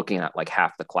you're looking at like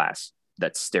half the class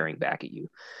that's staring back at you.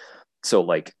 So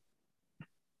like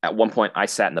at one point I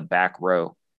sat in the back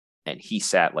row and he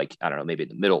sat like, I don't know, maybe in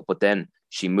the middle, but then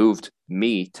she moved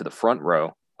me to the front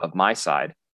row of my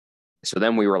side. So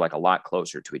then we were like a lot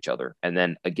closer to each other. And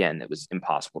then again, it was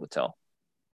impossible to tell.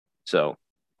 So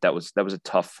that was a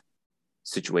tough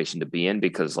situation to be in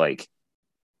because like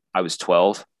I was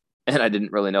 12 and I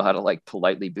didn't really know how to like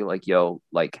politely be like, yo,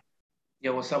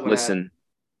 what's up with listen,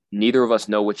 neither of us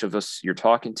know which of us you're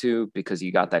talking to because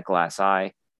you got that glass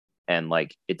eye and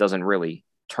like it doesn't really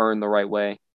turn the right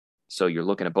way. So you're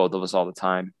looking at both of us all the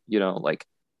time, like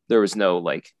there was no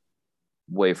like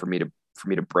way for me to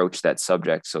broach that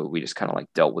subject. So we just kind of like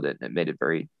dealt with it and it made it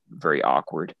very, very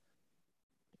awkward.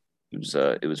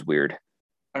 It was weird.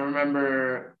 I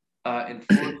remember in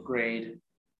 4th grade,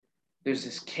 there's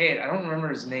this kid, I don't remember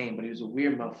his name, but he was a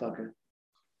weird motherfucker.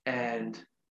 And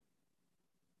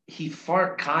he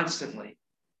fart constantly.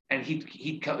 And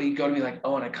he'd go to me like,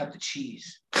 oh, and I cut the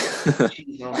cheese. And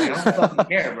I'm like, I don't fucking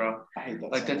care, bro. I hate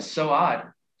that. Like, that's so odd.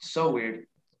 So weird.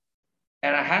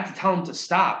 And I had to tell him to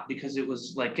stop because it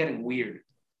was like getting weird.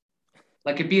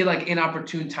 Like it'd be like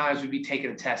inopportune times we'd be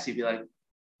taking a test. He'd be like,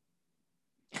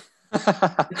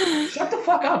 shut the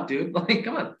fuck up, dude. Like,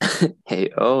 come on.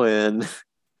 Hey, Owen.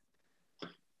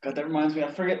 God, that reminds me.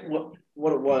 I forget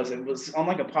what it was. It was on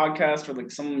like a podcast or like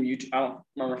some YouTube. I don't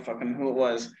remember fucking who it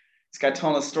was. This guy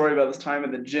telling a story about this time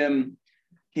at the gym.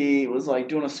 He was like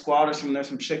doing a squat or something. There's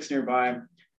some chicks nearby.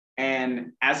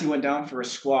 And as he went down for a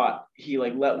squat, he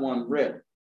like let one rip.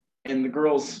 And the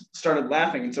girls started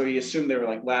laughing. And so he assumed they were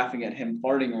like laughing at him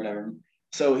farting or whatever.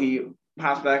 So he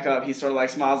pops back up. He sort of like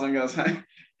smiles and goes, hey,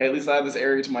 at least I have this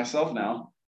area to myself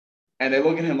now. And they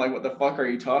look at him like, what the fuck are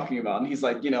you talking about? And he's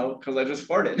like, because I just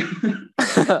farted.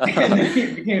 And then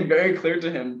it became very clear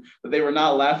to him that they were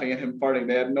not laughing at him farting.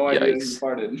 They had no idea he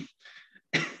farted.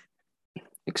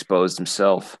 Exposed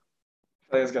himself.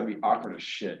 I think it's got to be awkward as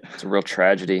shit. It's a real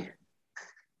tragedy.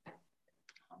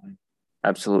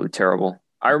 Absolutely terrible.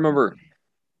 I remember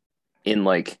in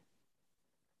like,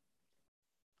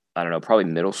 I don't know, probably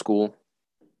middle school,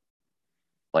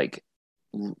 like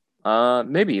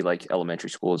maybe like elementary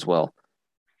school as well,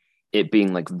 it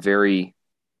being like very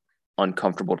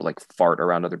uncomfortable to like fart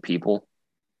around other people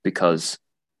because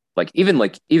even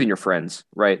your friends,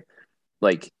 right?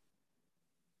 Like,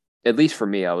 at least for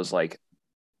me, I was like,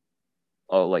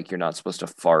 oh, like you're not supposed to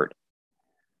fart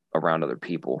around other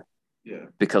people. Yeah.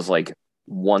 Because like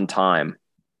one time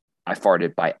I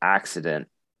farted by accident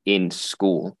in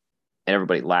school and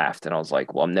everybody laughed and I was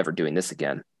like, well, I'm never doing this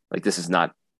again. Like, this is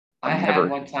not. I had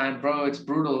one time, bro, it's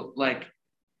brutal. Like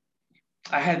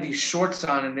I had these shorts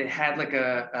on and it had like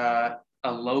a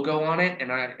logo on it.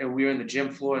 And we were in the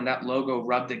gym floor and that logo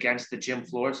rubbed against the gym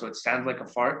floor. So it sounded like a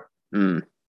fart. Mm.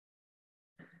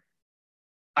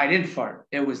 I didn't fart.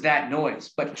 It was that noise.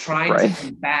 But trying to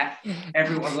combat,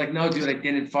 everyone's like, no, dude, I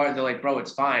didn't fart. They're like, bro,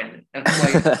 it's fine. And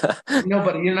I'm like, no,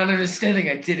 but you're not understanding.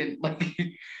 I didn't. Like,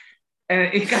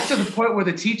 and it got to the point where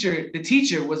the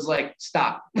teacher was like,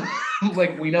 stop.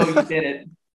 Like, we know you did it.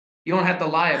 You don't have to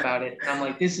lie about it. And I'm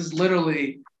like, this is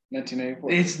literally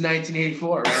 1984. It's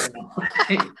 1984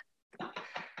 right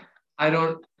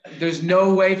now. There's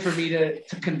no way for me to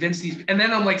convince these. And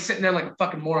then I'm like sitting there like a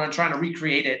fucking moron trying to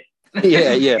recreate it.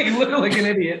 Yeah. Literally like an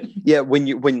idiot. Yeah,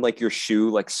 when like your shoe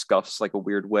like scuffs like a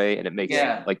weird way and it makes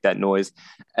like that noise,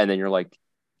 and then you're like,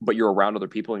 but you're around other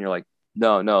people and you're like,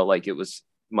 no, like it was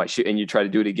my shit, and you try to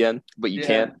do it again, but you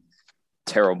can't.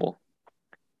 Terrible.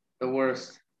 The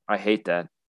worst. I hate that.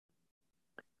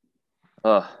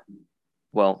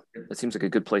 Well, that seems like a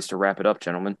good place to wrap it up,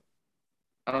 gentlemen.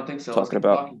 I don't think so. Talking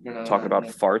about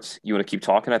farts. You want to keep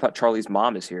talking? I thought Charlie's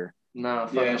mom is here. No.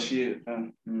 Yeah, she.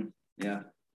 Yeah.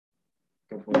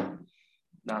 Go for it.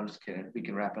 No, I'm just kidding. We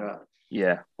can wrap it up.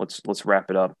 Yeah, let's wrap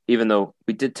it up. Even though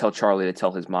we did tell Charlie to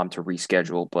tell his mom to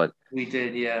reschedule, but we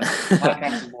did, yeah.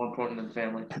 Podcast is more important than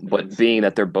family. But being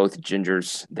that they're both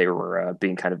gingers, they were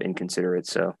being kind of inconsiderate.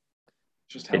 So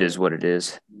it is what it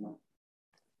is.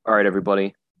 All right,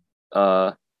 everybody.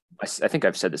 I think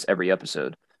I've said this every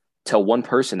episode. Tell one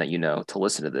person that you know to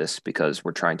listen to this because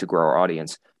we're trying to grow our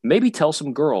audience. Maybe tell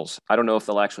some girls. I don't know if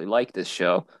they'll actually like this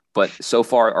show, but so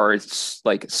far our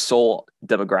sole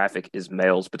demographic is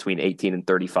males between 18 and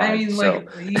 35. I mean,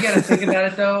 you got to think about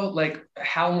it though. Like,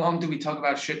 how long do we talk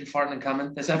about shit and farting and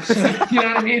coming this episode? You know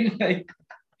what I mean? Like,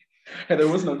 there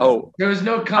was no. There was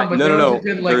no cum, but no.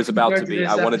 There was about to be.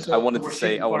 I wanted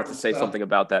to say something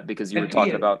about that because you were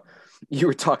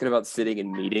talking about sitting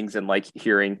in meetings and like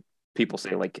hearing people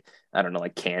say like, I don't know,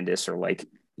 like Candace or like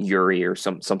Yuri or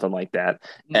something like that,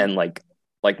 and like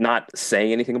not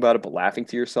saying anything about it but laughing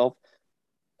to yourself.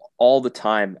 All the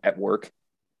time at work,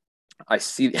 I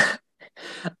see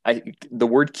the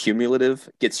word cumulative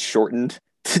gets shortened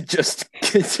to just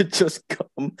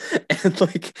come, and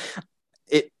like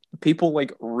people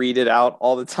like read it out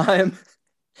all the time.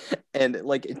 And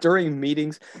like during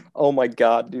meetings, oh my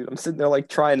God, dude, I'm sitting there like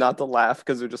trying not to laugh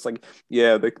because they're just like,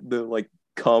 yeah, the like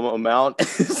cum amount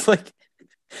is like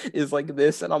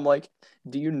this, and I'm like,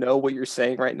 do you know what you're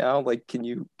saying right now? Like, can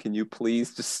you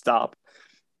please just stop?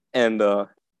 And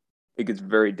it gets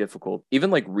very difficult. Even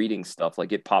like reading stuff,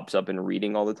 like it pops up in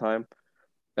reading all the time,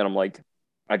 and I'm like,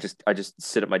 I just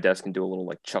sit at my desk and do a little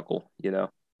like chuckle, you know.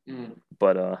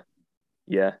 But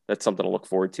yeah, that's something to look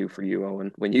forward to for you,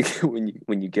 Owen, when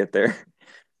you get there.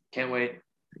 Can't wait.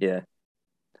 Yeah.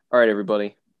 All right,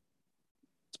 everybody.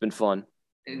 It's been fun.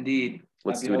 Indeed.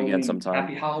 Let's do it again sometime.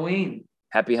 Happy Halloween.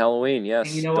 Happy Halloween, yes.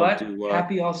 And you know what?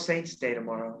 Happy All Saints Day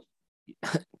tomorrow.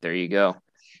 There you go.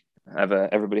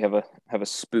 Everybody have a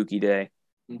spooky day.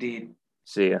 Indeed.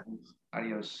 See ya.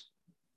 Adios.